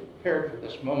meticulously prepared for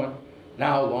this moment,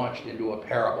 now launched into a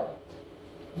parable.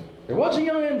 There was a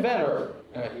young inventor,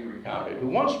 he recounted, who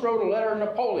once wrote a letter to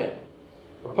Napoleon,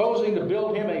 proposing to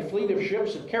build him a fleet of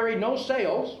ships that carried no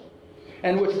sails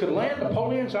and which could land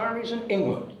Napoleon's armies in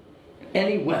England in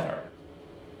any weather.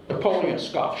 Napoleon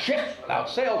scoffed, ships without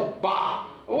sails? Bah!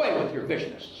 Away with your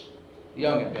visionists. The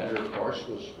young inventor, of course,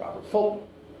 was Robert Fulton.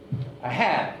 I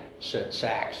had, said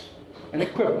Sachs, an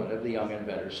equivalent of the young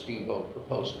inventor's steamboat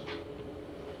proposal.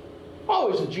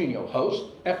 Always a genial host,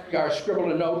 FDR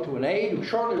scribbled a note to an aide who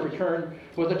shortly returned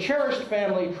with a cherished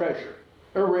family treasure,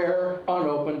 a rare,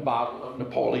 unopened bottle of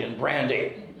Napoleon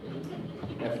brandy.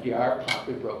 FDR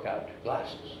promptly broke out into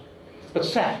glasses. But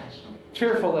Sachs,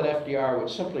 fearful that FDR would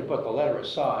simply put the letter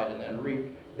aside and then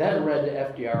read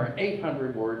to FDR an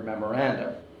 800-word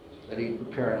memorandum that he'd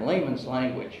prepare in layman's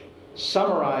language,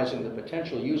 summarizing the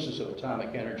potential uses of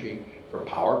atomic energy for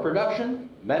power production,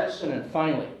 medicine, and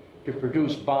finally, to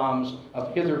produce bombs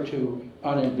of hitherto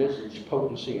unenvisaged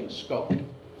potency and scope.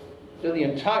 To the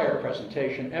entire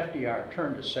presentation, FDR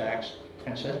turned to Sachs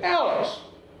and said, Alex,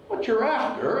 what you're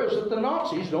after is that the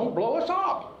Nazis don't blow us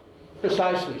up.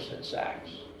 Precisely, said Sachs.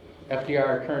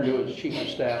 FDR turned to his chief of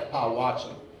staff, Pa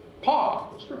Watson. Pa,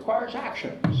 this requires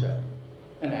action, he said.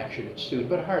 And action ensued,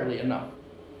 but hardly enough.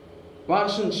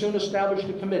 Watson soon established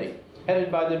a committee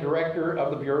headed by the director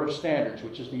of the Bureau of Standards,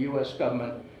 which is the U.S.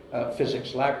 government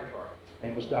physics laboratory. His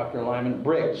name was Dr. Lyman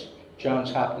Briggs,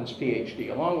 Johns Hopkins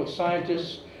PhD, along with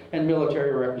scientists and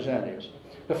military representatives.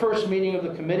 The first meeting of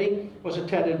the committee was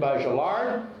attended by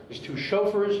Gillard, his two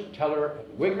chauffeurs, Teller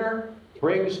and Wigner,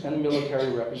 Briggs, and the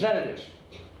military representatives.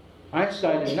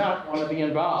 Einstein did not want to be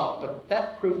involved, but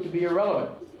that proved to be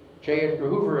irrelevant. J. Edgar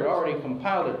Hoover had already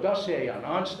compiled a dossier on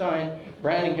Einstein,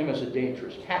 branding him as a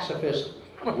dangerous pacifist,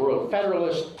 a world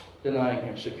federalist, denying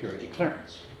him security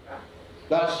clearance.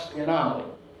 Thus, the anomaly.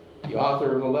 The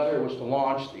author of the letter was to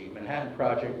launch the Manhattan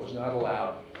Project, was not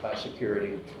allowed by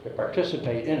security to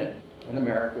participate in it, and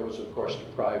America was, of course,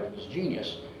 deprived of its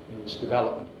genius in its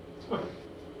development.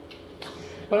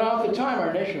 But at the time,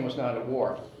 our nation was not at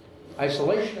war.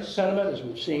 Isolationist sentiment, as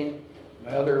we've seen in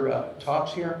my other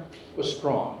talks here, was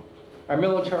strong. Our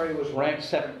military was ranked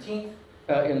 17th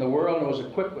in the world and was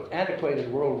equipped with antiquated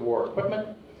World War equipment,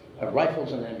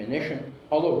 rifles and ammunition.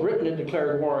 Although Britain had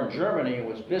declared war on Germany and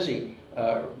was busy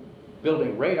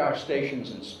building radar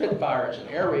stations and Spitfires and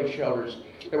air raid shelters,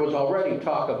 there was already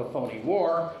talk of a phony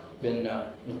war in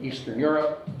Eastern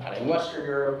Europe, not in Western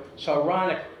Europe. So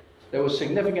ironically, there was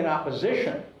significant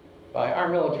opposition by our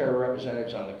military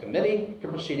representatives on the committee to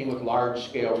proceeding with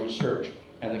large-scale research,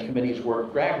 and the committee's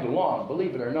work dragged along,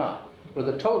 believe it or not, with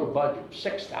a total budget of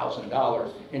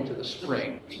 $6,000 into the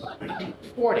spring of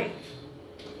 1940.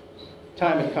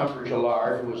 Time had come for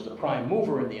Gillard, who was the prime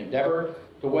mover in the endeavor,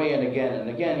 to weigh in again, and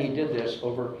again he did this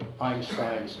over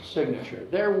Einstein's signature.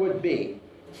 There would be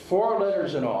 4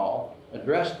 letters in all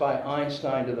addressed by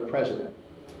Einstein to the president.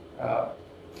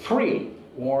 3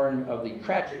 warned of the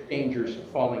tragic dangers of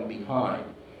falling behind.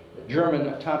 The German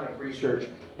atomic research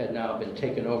had now been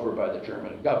taken over by the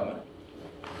German government.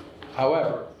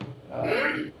 However,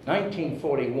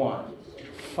 1941,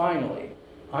 finally,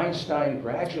 Einstein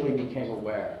gradually became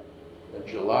aware that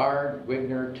Gillard,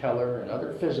 Wigner, Teller, and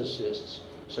other physicists,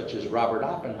 such as Robert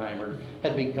Oppenheimer,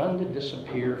 had begun to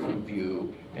disappear from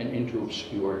view and into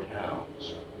obscure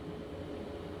towns.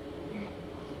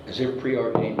 As if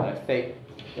preordained by fate,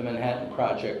 the Manhattan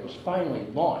Project was finally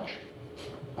launched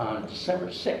on December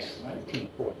 6,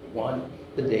 1941,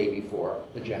 the day before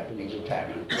the Japanese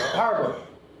attack on Pearl Harbor.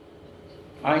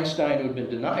 Einstein, who had been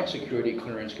denied security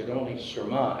clearance, could only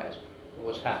surmise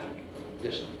what was happening from a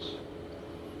distance.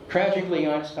 Tragically,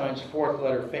 Einstein's 4th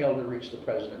letter failed to reach the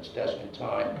president's desk in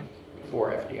time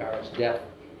before FDR's death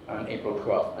on April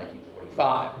 12,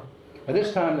 1945. By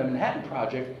this time, the Manhattan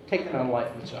Project had taken on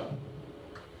life of its own.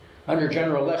 Under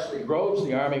General Leslie Groves,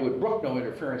 the Army would brook no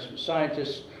interference from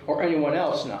scientists or anyone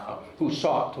else now who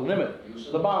sought to limit the use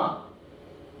of the bomb.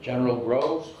 General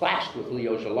Groves clashed with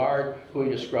Leo Gillard, who he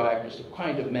described as the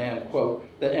kind of man, quote,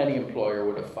 that any employer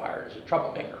would have fired as a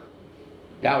troublemaker.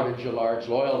 Doubted Gillard's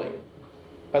loyalty.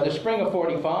 By the spring of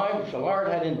 45, Gillard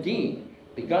had indeed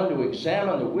begun to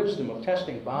examine the wisdom of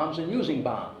testing bombs and using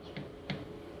bombs.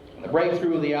 And the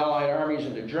breakthrough of the Allied armies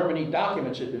into Germany,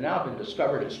 documents had now been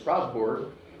discovered at Strasbourg,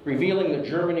 revealing that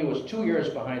Germany was 2 years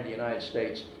behind the United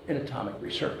States in atomic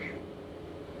research.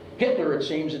 Hitler, it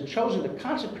seems, had chosen to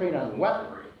concentrate on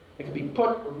weaponry that could be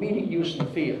put for immediate use in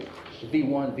the field,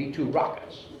 V-1, V-2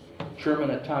 rockets.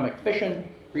 German atomic fission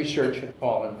research had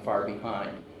fallen far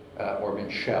behind or been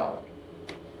shelved.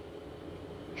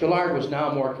 Gillard was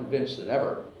now more convinced than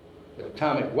ever that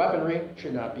atomic weaponry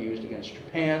should not be used against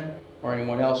Japan, or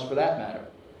anyone else for that matter.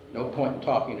 No point in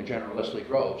talking to General Leslie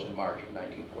Groves in March of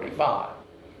 1945.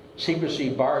 Secrecy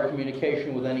barred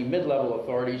communication with any mid-level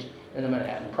authorities in the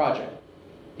Manhattan Project.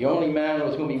 The only man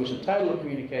with whom he was entitled to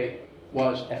communicate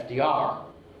was FDR,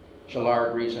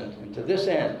 Gillard reasoned, and to this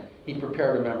end, he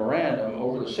prepared a memorandum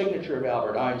over the signature of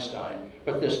Albert Einstein,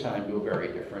 but this time to a very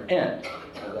different end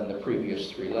than the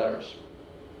previous 3 letters.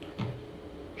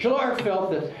 Gillard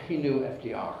felt that he knew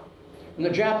FDR. And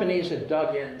the Japanese had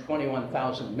dug in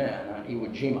 21,000 men on Iwo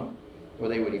Jima, where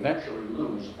they would eventually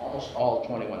lose almost all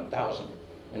 21,000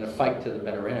 in a fight to the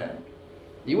bitter end.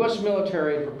 The U.S.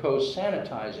 military had proposed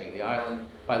sanitizing the island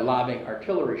by lobbing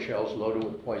artillery shells loaded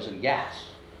with poison gas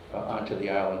onto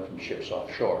the island from ships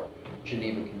offshore.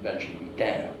 Geneva Convention be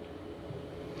damned.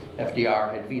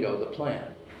 FDR had vetoed the plan.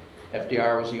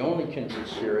 FDR was the only kindred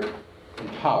spirit in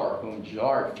power whom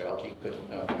Gillard felt he could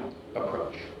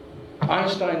approach.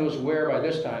 Einstein was aware by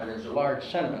this time that Gillard's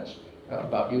sentiments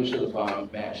about use of the bomb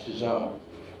matched his own.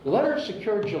 The letter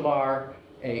secured Gillard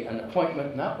an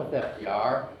appointment not with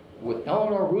FDR, with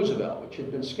Eleanor Roosevelt, which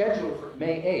had been scheduled for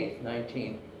May 8,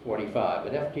 1945,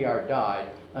 but FDR died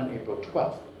on April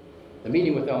 12th. The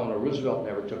meeting with Eleanor Roosevelt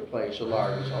never took place.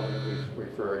 Gillard was ultimately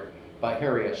referred by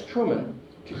Harry S. Truman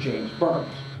to James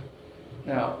Burns.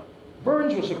 Now,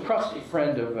 Burns was a crusty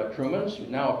friend of Truman's, who's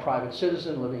now a private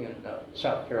citizen living in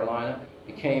South Carolina,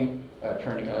 became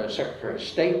Secretary of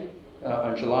State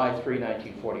on July 3,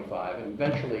 1945, and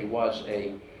eventually was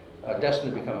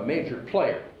destined to become a major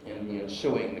player in the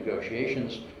ensuing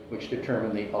negotiations, which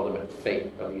determined the ultimate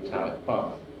fate of the atomic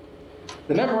bomb.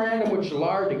 The memorandum which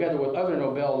Gillard, together with other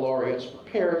Nobel laureates,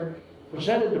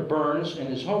 presented to Burns in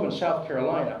his home in South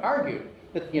Carolina, argued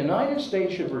that the United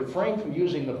States should refrain from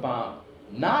using the bomb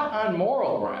not on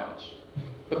moral grounds,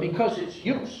 but because its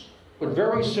use would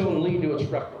very soon lead to its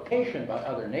replication by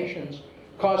other nations,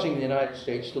 causing the United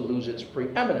States to lose its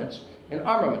preeminence in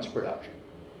armaments production.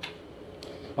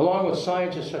 Along with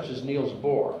scientists such as Niels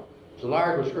Bohr,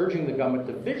 Gillard was urging the government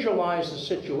to visualize the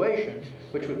situation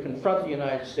which would confront the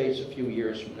United States a few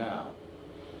years from now.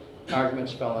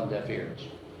 Arguments fell on deaf ears.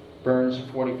 Burns,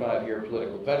 a 45-year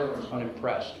political veteran, was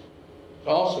unimpressed.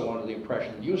 Also under the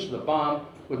impression the use of the bomb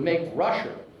would make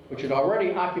Russia, which had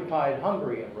already occupied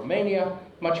Hungary and Romania,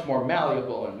 much more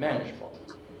malleable and manageable.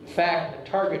 In fact, the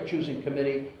target choosing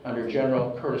committee under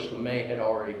General Curtis LeMay had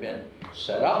already been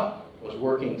set up, was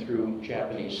working through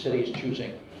Japanese cities,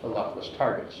 choosing the luckless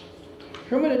targets.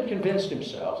 Truman had convinced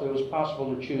himself that it was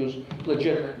possible to choose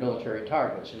legitimate military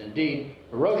targets, and indeed,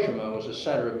 Hiroshima was a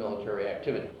center of military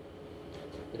activity.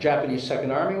 The Japanese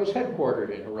Second Army was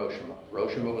headquartered in Hiroshima.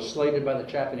 Hiroshima was slated by the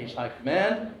Japanese High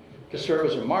Command to serve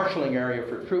as a marshalling area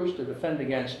for troops to defend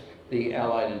against the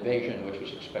Allied invasion, which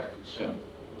was expected soon.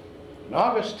 On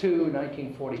August 2,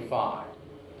 1945,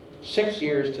 6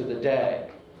 years to the day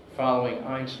following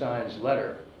Einstein's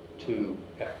letter to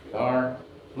FDR,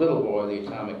 Little Boy, the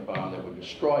atomic bomb that would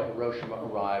destroy Hiroshima,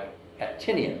 arrived at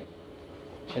Tinian.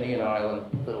 Tinian Island,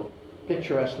 little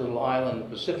picturesque little island in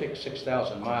the Pacific,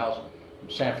 6,000 miles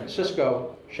from San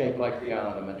Francisco, shaped like the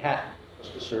island of Manhattan, was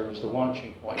to serve as the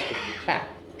launching point for the attack.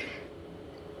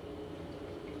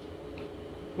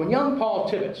 When young Paul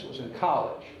Tibbets was in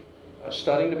college,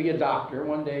 studying to be a doctor,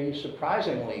 one day he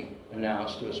surprisingly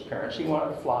announced to his parents he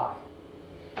wanted to fly.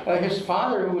 His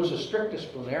father, who was a strict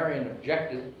disciplinarian,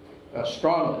 objected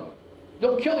strongly.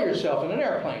 "You'll kill yourself in an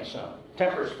airplane, son.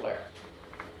 Tempers flare."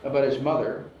 But his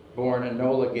mother, born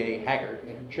Enola Gay Haggard,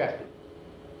 interjected.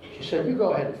 She said, "You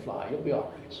go ahead and fly. You'll be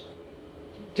all right."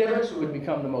 Tibbets, who would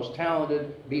become the most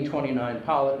talented B-29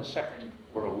 pilot in the Second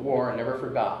World War, never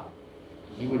forgot.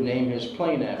 He would name his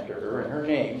plane after her, and her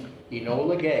name,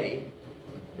 Enola Gay,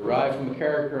 derived from a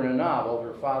character in a novel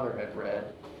her father had read,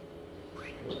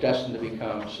 was destined to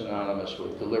become synonymous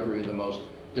with delivery of the most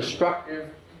destructive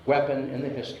weapon in the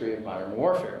history of modern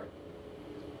warfare.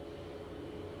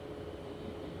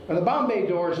 When the bomb bay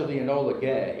doors of the Enola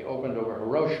Gay opened over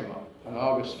Hiroshima on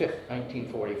August 5,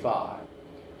 1945,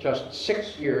 just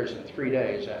 6 years and 3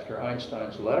 days after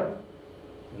Einstein's letter,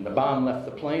 and the bomb left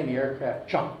the plane, the aircraft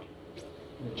jumped.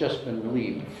 It had just been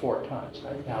relieved 4 tons,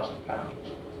 9,000 pounds.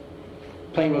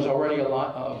 The plane was already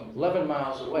 11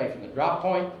 miles away from the drop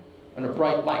point, and a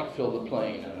bright light filled the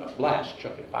plane, and a blast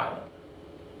shook it violently.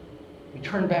 "We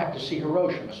turned back to see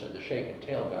Hiroshima," said the shaken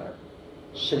tail gunner.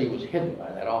 The city was hidden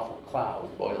by that awful cloud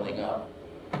boiling up,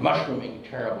 mushrooming,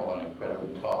 terrible, and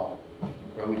incredibly tall.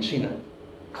 Where we'd seen a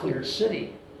clear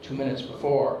city 2 minutes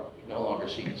before, we could no longer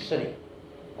see the city.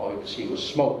 All we could see was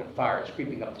smoke and fires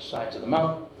creeping up the sides of the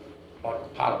mountain, like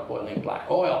a pot of boiling black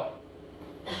oil.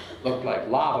 Looked like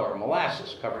lava or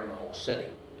molasses covering the whole city.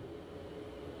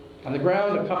 On the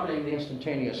ground, accompanying the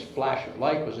instantaneous flash of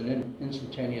light, was an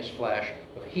instantaneous flash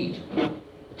of heat. The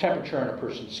temperature in a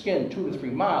person's skin, 2 to 3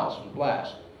 miles from the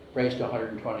blast, raised to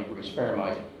 120 degrees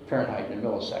Fahrenheit in a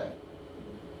millisecond.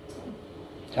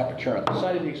 Temperature at the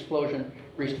site of the explosion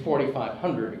reached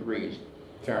 4,500 degrees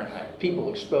Fahrenheit. People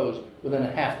exposed within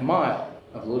a half mile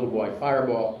of the little boy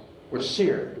fireball were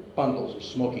seared with bundles of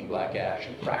smoking black ash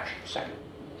in a fraction of a second.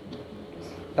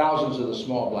 Thousands of the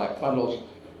small black bundles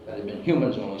that had been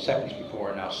humans only seconds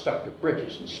before are now stuck to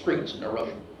bridges and streets in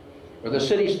Hiroshima. Where the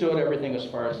city stood, everything as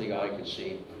far as the eye could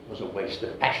see was a waste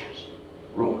of ashes,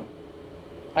 ruin.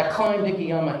 I climbed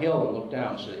Ikeyama Hill and looked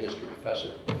down, said the history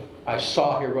professor. I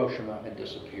saw Hiroshima had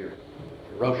disappeared.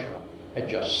 Hiroshima had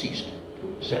just ceased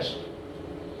to exist.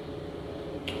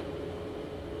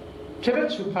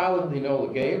 Tibbets, who piloted the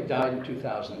Enola Gay, died in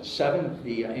 2007 at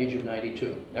the age of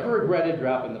 92. Never regretted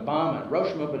dropping the bomb on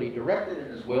Hiroshima, but he directed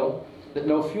in his will that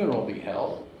no funeral be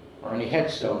held or any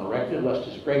headstone erected, lest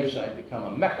his gravesite become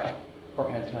a mecca for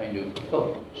anti-nuke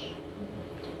pilgrims.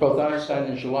 Both Einstein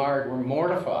and Gillard were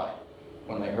mortified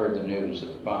when they heard the news that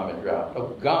the bomb had dropped.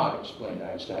 Oh, God, explained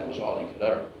Einstein, was all he could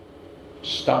utter.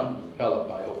 Stunned, enveloped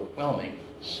by overwhelming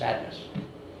sadness.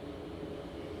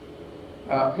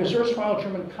 His erstwhile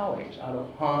German colleagues, Otto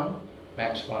Hahn,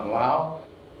 Max von Laue,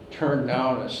 turned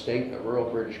down an estate in the rural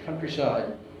British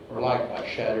countryside, were likewise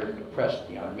shattered and depressed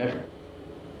beyond measure.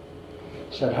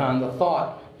 Said Hahn, the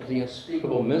thought of the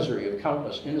unspeakable misery of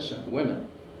countless innocent women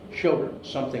and children was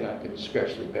something I could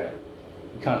scarcely bear.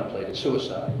 He contemplated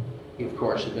suicide. He, of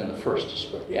course, had been the first to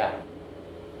split the atom.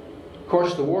 Of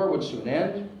course, the war would soon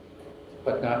end,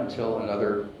 but not until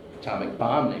another atomic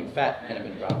bomb named Fat Man had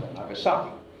been dropped on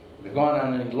Nagasaki. If it had gone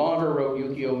on any longer, wrote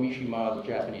Yukio Mishima, the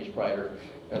Japanese writer,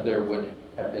 there would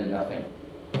have been nothing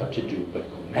to do but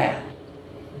go mad.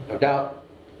 No doubt,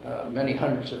 many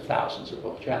hundreds of thousands of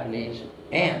both Japanese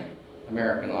and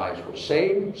American lives were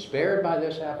saved, spared by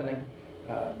this happening,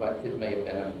 but it may have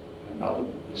been an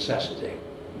ultimate necessity,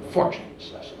 unfortunate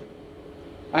necessity.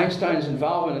 Einstein's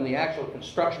involvement in the actual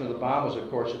construction of the bomb was,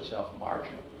 of course, itself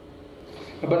marginal.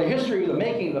 But a history of the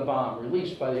making of the bomb,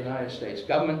 released by the United States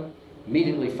government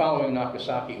immediately following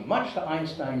Nagasaki, much to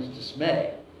Einstein's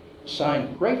dismay,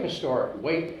 assigned great historic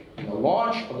weight in the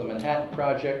launch of the Manhattan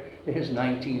Project to his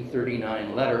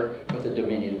 1939 letter with a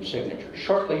diminutive signature.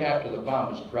 Shortly after the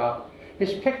bomb was dropped,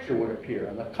 his picture would appear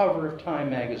on the cover of Time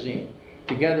magazine,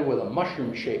 together with a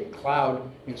mushroom-shaped cloud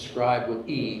inscribed with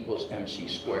E = mc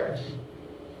squared.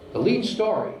 The lead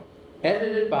story,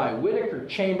 edited by Whittaker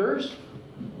Chambers,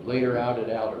 later out at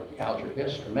Alger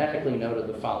Hiss, dramatically noted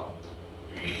the following.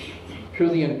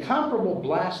 Through the incomparable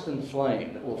blast and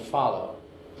flame that will follow,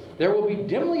 there will be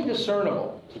dimly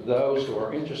discernible to those who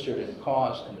are interested in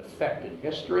cause and effect in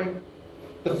history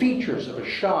the features of a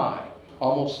shy,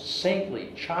 almost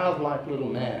saintly, childlike little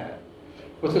man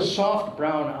with the soft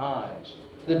brown eyes,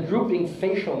 the drooping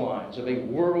facial lines of a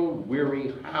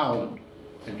world-weary hound,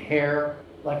 and hair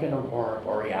like an aurora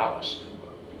borealis.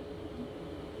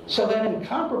 So that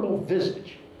incomparable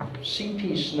visage,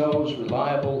 C.P. Snow's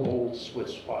reliable old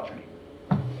Swiss watchmaker,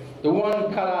 the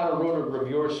one cut out of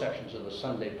rotogravure sections of the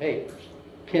Sunday papers,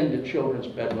 pinned to children's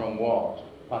bedroom walls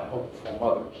by hopeful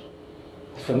mothers,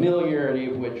 the familiarity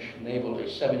of which enabled a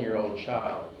 7-year-old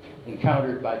child,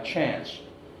 encountered by chance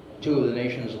two of the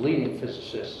nation's leading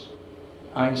physicists,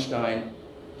 Einstein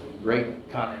and great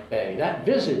Connick Bay. That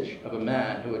visage of a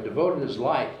man who had devoted his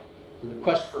life to the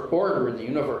quest for order in the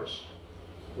universe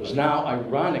was now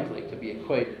ironically to be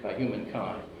equated by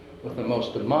humankind with the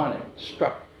most demonic,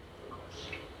 destructive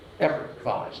ever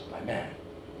devised by man.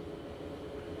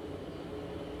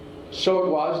 So it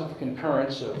was that the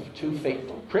concurrence of two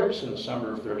fateful trips in the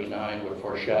summer of '39 would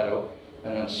foreshadow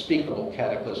an unspeakable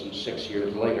cataclysm 6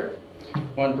 years later.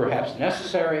 One perhaps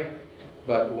necessary,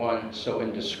 but one so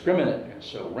indiscriminate and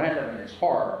so random in its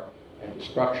horror and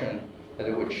destruction that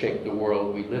it would shake the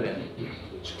world we live in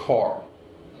to its core.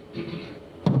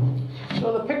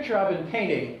 So the picture I've been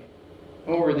painting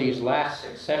over these last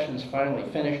 6 sessions finally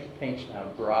finished. The paint's now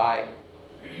dry,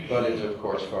 but is of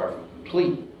course far from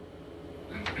complete.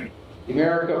 The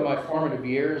America of my formative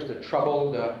years, the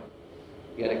troubled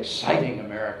yet exciting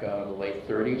America of the late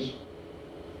 30s,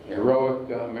 the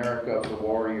heroic America of the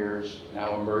war years,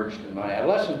 now emerged in my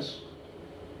adolescence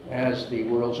as the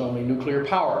world's only nuclear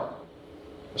power,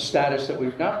 a status that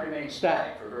we've not remained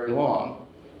static for very long,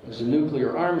 as the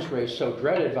nuclear arms race so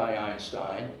dreaded by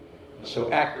Einstein and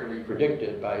so accurately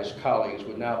predicted by his colleagues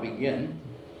would now begin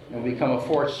and become a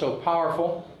force so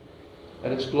powerful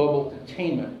that its global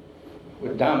containment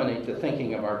would dominate the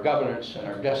thinking of our governance and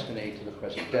our destiny to the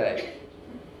present day.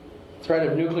 threat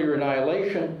of nuclear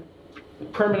annihilation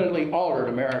permanently altered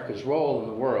America's role in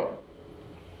the world.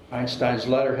 Einstein's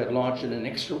letter had launched an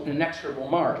inexorable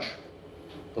march.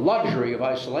 The luxury of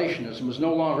isolationism was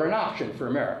no longer an option for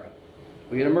America.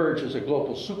 We had emerged as a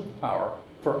global superpower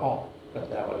for all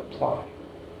that would imply.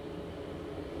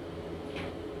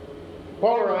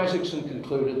 Walter Isaacson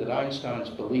concluded that Einstein's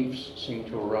beliefs seemed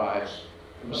to arise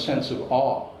from a sense of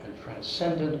awe and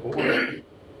transcendent order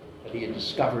that he had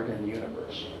discovered in the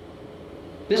universe.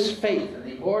 This faith in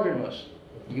the orderliness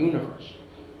of the universe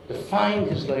defined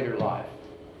his later life,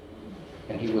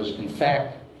 and he was, in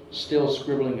fact, still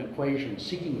scribbling equations,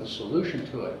 seeking the solution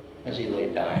to it as he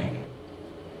lay dying.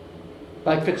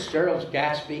 Like Fitzgerald's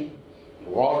Gatsby, and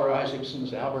Walter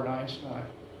Isaacson's Albert Einstein,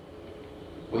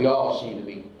 we all seem to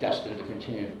be destined to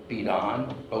continue to beat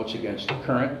on, boats against the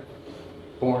current,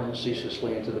 born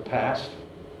ceaselessly into the past.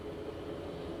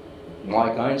 And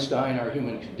like Einstein, our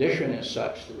human condition is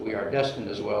such that we are destined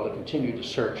as well to continue to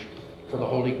search for the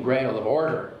holy grail of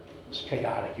order in this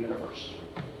chaotic universe.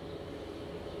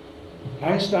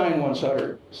 Einstein once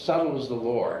uttered, "Subtle is the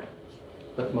Lord,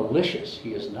 but malicious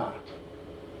he is not,"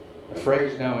 a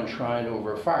phrase now enshrined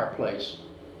over a fireplace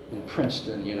in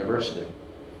Princeton University.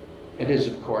 It is,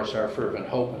 of course, our fervent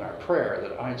hope and our prayer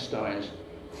that Einstein's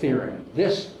theorem,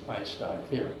 this Einstein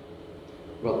theorem,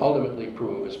 will ultimately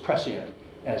prove as prescient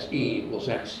as E equals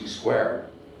MC squared.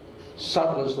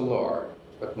 Subtle is the Lord,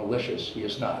 but malicious he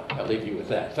is not. I'll leave you with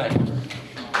that. Thank you.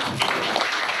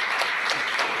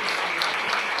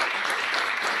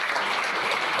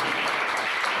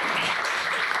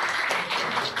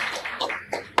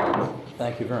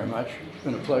 Thank you very much. It's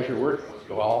been a pleasure working with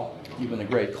you all. You've been a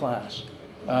great class.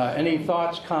 Any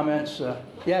thoughts, comments?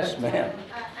 Yes, ma'am.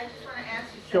 I just want to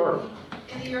ask you Sure. something.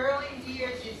 In the early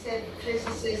years, you said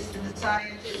physicists and the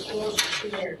scientists all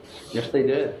shared. Yes, they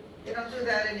did. They don't do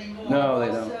that anymore. No, they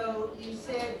don't. Also, you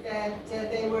said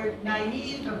that they were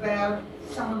naive about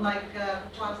someone like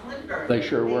Charles Lindbergh. They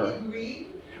sure were. They didn't read?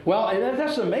 Well,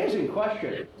 that's an amazing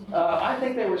question. I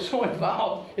think they were so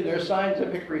involved in their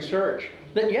scientific research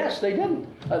that, yes, they didn't.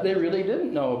 They really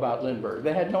didn't know about Lindbergh.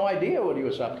 They had no idea what he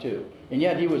was up to. And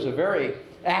yet he was a very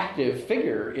active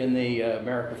figure in the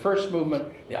America First movement,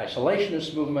 the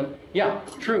isolationist movement. Yeah,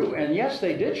 true. And yes,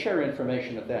 they did share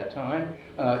information at that time.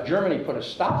 Germany put a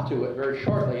stop to it very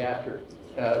shortly after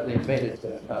they invaded,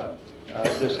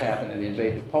 this happened and they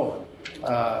invaded Poland.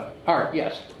 Art,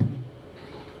 yes.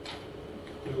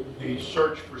 The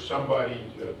search for somebody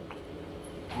to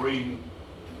bring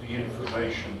the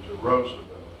information to Roosevelt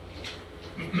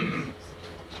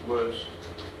was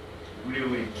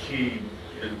really key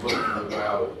in looking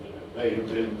about it. It may have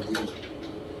been the reason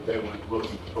they went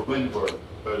looking for Lindbergh,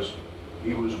 because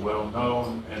he was well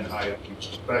known and highly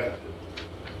respected.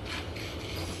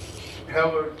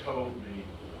 Heller told me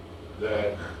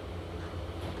that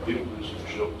it was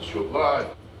Gillard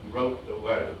who wrote the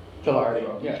letter. Gillard,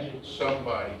 They yes. needed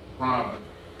somebody prominent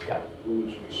Yeah. who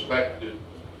was respected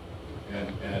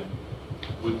and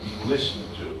would be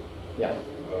listened to. Yeah.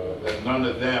 That none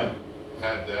of them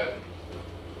had that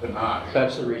panache.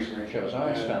 That's the reason they chose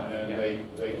Einstein. And Yeah.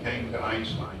 they came to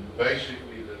Einstein.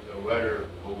 Basically, the letter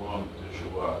belonged to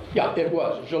Gillard. Yeah, it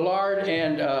was. Gillard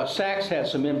and Sachs had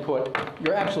some input.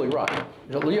 You're absolutely right.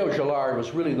 Leo Gillard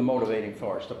was really the motivating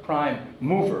force, the prime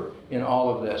mover in all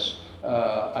of this.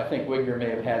 I think Wigner may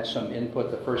have had some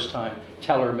input the first time.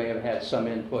 Teller may have had some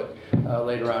input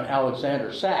later on.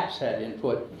 Alexander Sachs had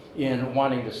input in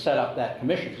wanting to set up that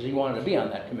commission because he wanted to be on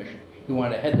that commission. He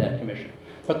wanted to head that commission.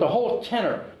 But the whole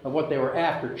tenor of what they were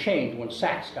after changed when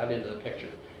Sachs got into the picture.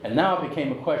 And now it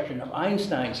became a question of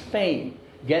Einstein's fame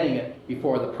getting it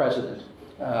before the president,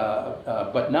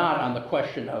 but not on the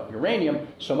question of uranium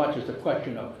so much as the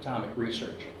question of atomic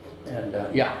research. And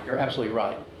yeah, you're absolutely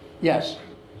right. Yes?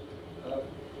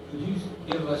 Could you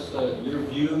give us your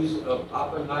views of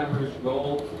Oppenheimer's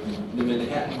role in the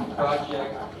Manhattan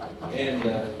Project and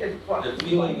the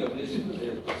feeling of this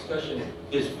discussion,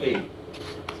 his fate?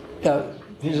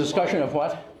 His discussion of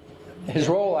what? His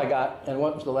role I got, and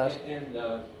what was the last? And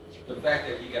the fact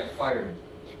that he got fired,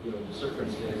 you know, the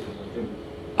circumstances of him.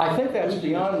 I think that's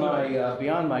beyond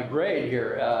my grade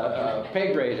here,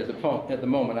 pay grade at the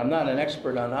moment. I'm not an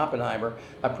expert on Oppenheimer.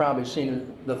 I've probably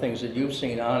seen the things that you've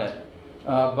seen on it.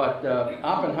 But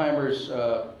Oppenheimer's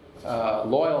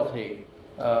loyalty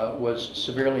was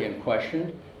severely in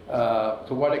question.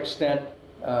 To what extent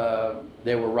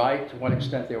they were right, to what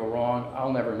extent they were wrong,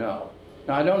 I'll never know.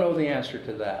 Now, I don't know the answer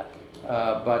to that.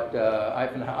 But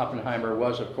Oppenheimer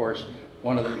was, of course,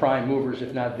 one of the prime movers,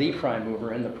 if not the prime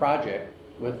mover, in the project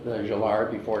with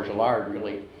Gillard before Gillard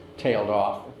really tailed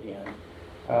off at the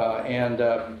end.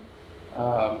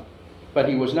 But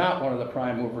he was not one of the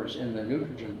prime movers in the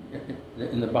nitrogen,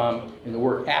 in the bomb, in the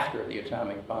work after the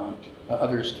atomic bomb.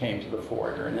 Others came to the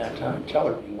fore during that time,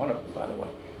 Teller being one of them, by the way.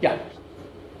 Yeah.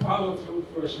 Follow through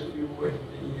first, if you would,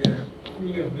 the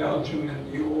Queen of Belgium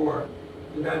and the war.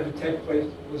 Did that ever take place?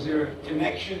 Was there a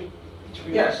connection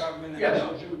between the government and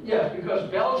Belgium? Yes, because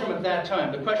Belgium at that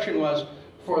time, the question was,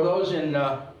 for those in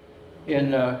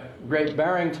Great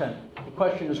Barrington, the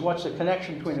question is, what's the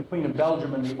connection between the Queen of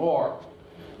Belgium and the ore?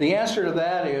 The answer to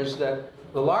that is that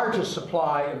the largest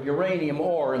supply of uranium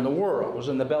ore in the world was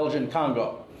in the Belgian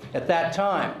Congo. At that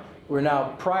time, we're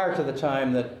now prior to the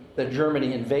time that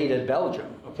Germany invaded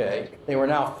Belgium, okay? They were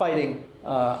now fighting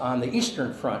on the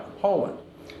Eastern Front, Poland.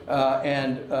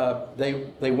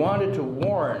 They wanted to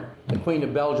warn the Queen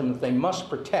of Belgium that they must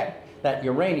protect that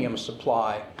uranium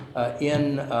supply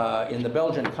in the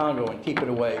Belgian Congo and keep it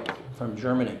away from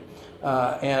Germany.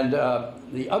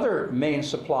 The other main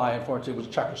supply, unfortunately, was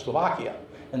Czechoslovakia.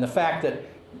 And the fact that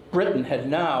Germany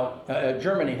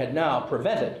had now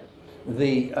prevented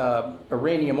the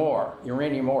uranium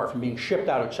ore from being shipped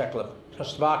out of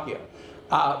Czechoslovakia,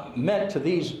 meant to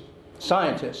these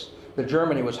scientists that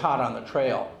Germany was hot on the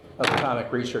trail of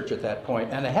atomic research at that point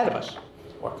and ahead of us,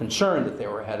 or concerned that they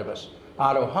were ahead of us.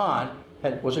 Otto Hahn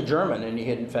was a German, and he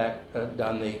had in fact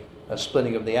done the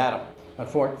splitting of the atom.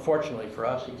 Unfortunately for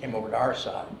us, he came over to our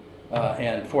side.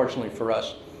 And fortunately for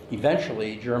us,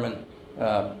 eventually German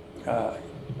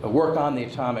work on the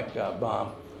atomic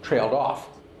bomb trailed off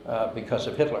because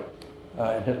of Hitler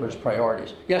and Hitler's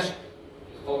priorities. Yes?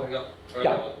 Just following up,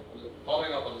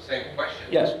 following up on the same question.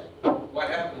 Yes. What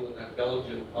happened with that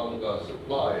Belgian Congo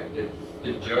supply?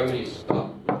 Did Germany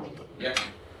stop yet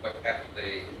after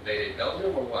they invaded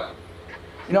Belgium, or what?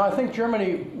 You know, I think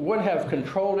Germany would have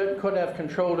controlled it, could have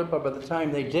controlled it, but by the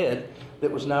time they did,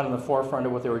 it was not in the forefront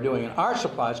of what they were doing. And our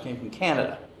supplies came from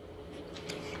Canada.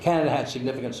 Canada had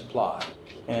significant supply,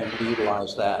 and we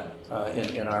utilized that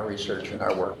in our research and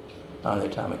our work on the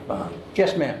atomic bomb.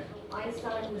 Yes, ma'am?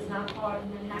 Einstein was not part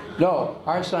of Manhattan. No,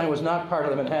 Einstein was not part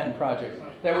of the Manhattan Project.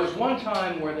 There was one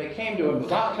time where they came to him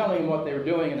without telling him what they were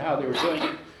doing and how they were doing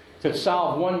it to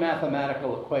solve one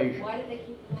mathematical equation. Why did they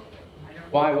keep him?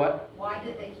 Why what? Why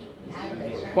did they keep him out of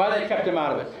it? Why they kept him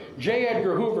out of it. J.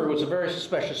 Edgar Hoover was a very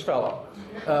suspicious fellow.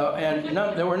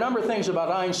 There were a number of things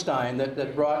about Einstein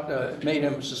that made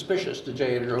him suspicious to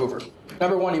J. Edgar Hoover.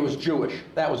 Number one, he was Jewish.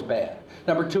 That was bad.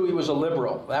 Number two, he was a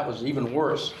liberal. That was even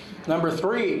worse. Number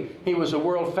three, he was a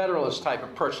World Federalist type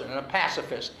of person and a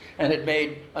pacifist, and had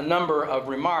made a number of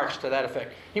remarks to that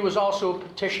effect. He was also a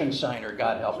petition signer,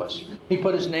 God help us. He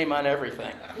put his name on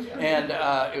everything, and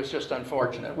it was just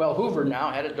unfortunate. Well, Hoover now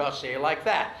had a dossier like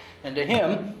that, and to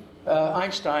him,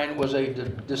 Einstein was a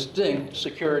distinct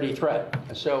security threat,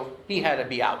 so he had to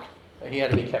be out. He had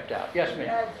to be kept out. Yes, ma'am?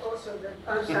 And also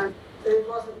that it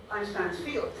wasn't Einstein's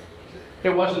field. It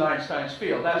wasn't Einstein's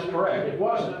field. That's correct. It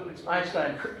wasn't.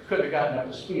 Einstein could have gotten up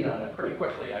to speed on it pretty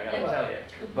quickly, I got to tell you,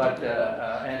 but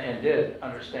and did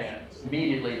understand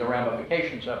immediately the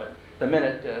ramifications of it the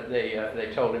minute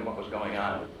they told him what was going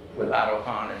on with Otto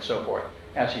Hahn and so forth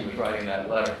as he was writing that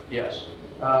letter. Yes.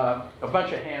 A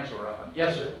bunch of hands were up.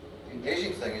 Yes, sir. The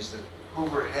engaging thing is that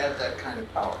Hoover had that kind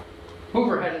of power.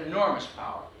 Hoover had enormous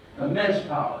power, immense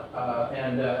power,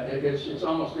 and it's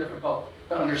almost difficult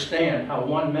to understand how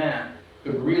one man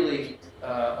could really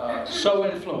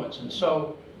so influence and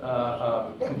so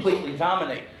completely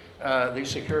dominate the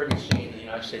security scene in the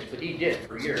United States. But he did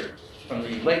for years, from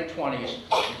the late 20s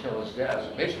until his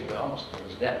death, basically almost until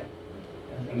his death.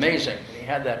 Amazing, and he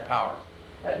had that power.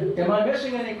 Am I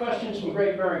missing any questions from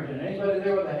Great Barrington? Anybody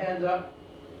there with a hand up?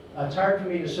 It's hard for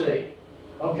me to see.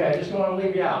 Okay, I just don't want to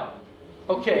leave you out.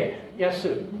 Okay, yes,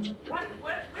 Sue. Where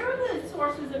are the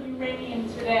sources of uranium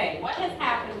today? What has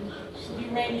happened to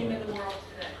uranium in the world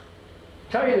today?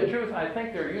 Tell you the truth, I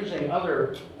think they're using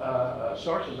other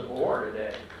sources of ore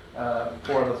today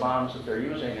for the bombs that they're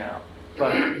using now.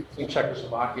 But I think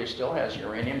Czechoslovakia still has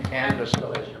uranium. Canada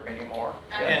still has uranium ore.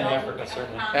 And Africa,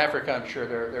 certainly. Africa, I'm sure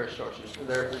there are sources.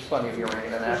 There's plenty of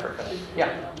uranium in Africa.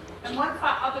 Yeah. And one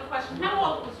other question.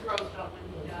 How old was Roosevelt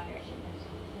when he died?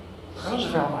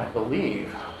 Roosevelt, I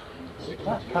believe,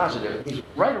 not positive. He's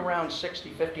right around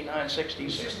 60, 59, 60,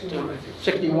 62,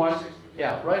 61.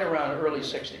 Yeah, right around early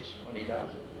 60s when he died.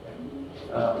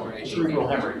 Cerebral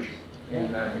hemorrhage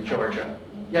in Georgia.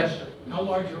 Yes, sir. How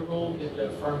large a role did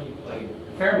Fermi play?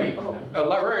 Fermi,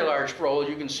 a very large role.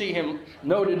 You can see him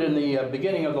noted in the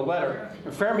beginning of the letter.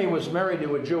 Fermi was married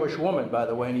to a Jewish woman, by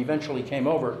the way, and eventually came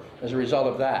over as a result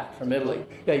of that from Italy.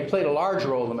 Yeah, he played a large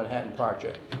role in the Manhattan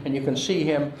Project, and you can see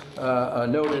him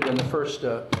noted in the first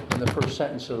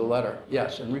sentence of the letter.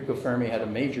 Yes, Enrico Fermi had a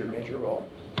major role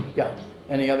Yeah.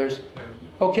 Any others?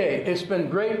 Okay, it's been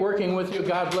great working with you.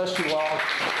 God bless you all.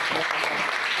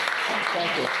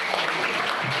 Thank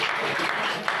you.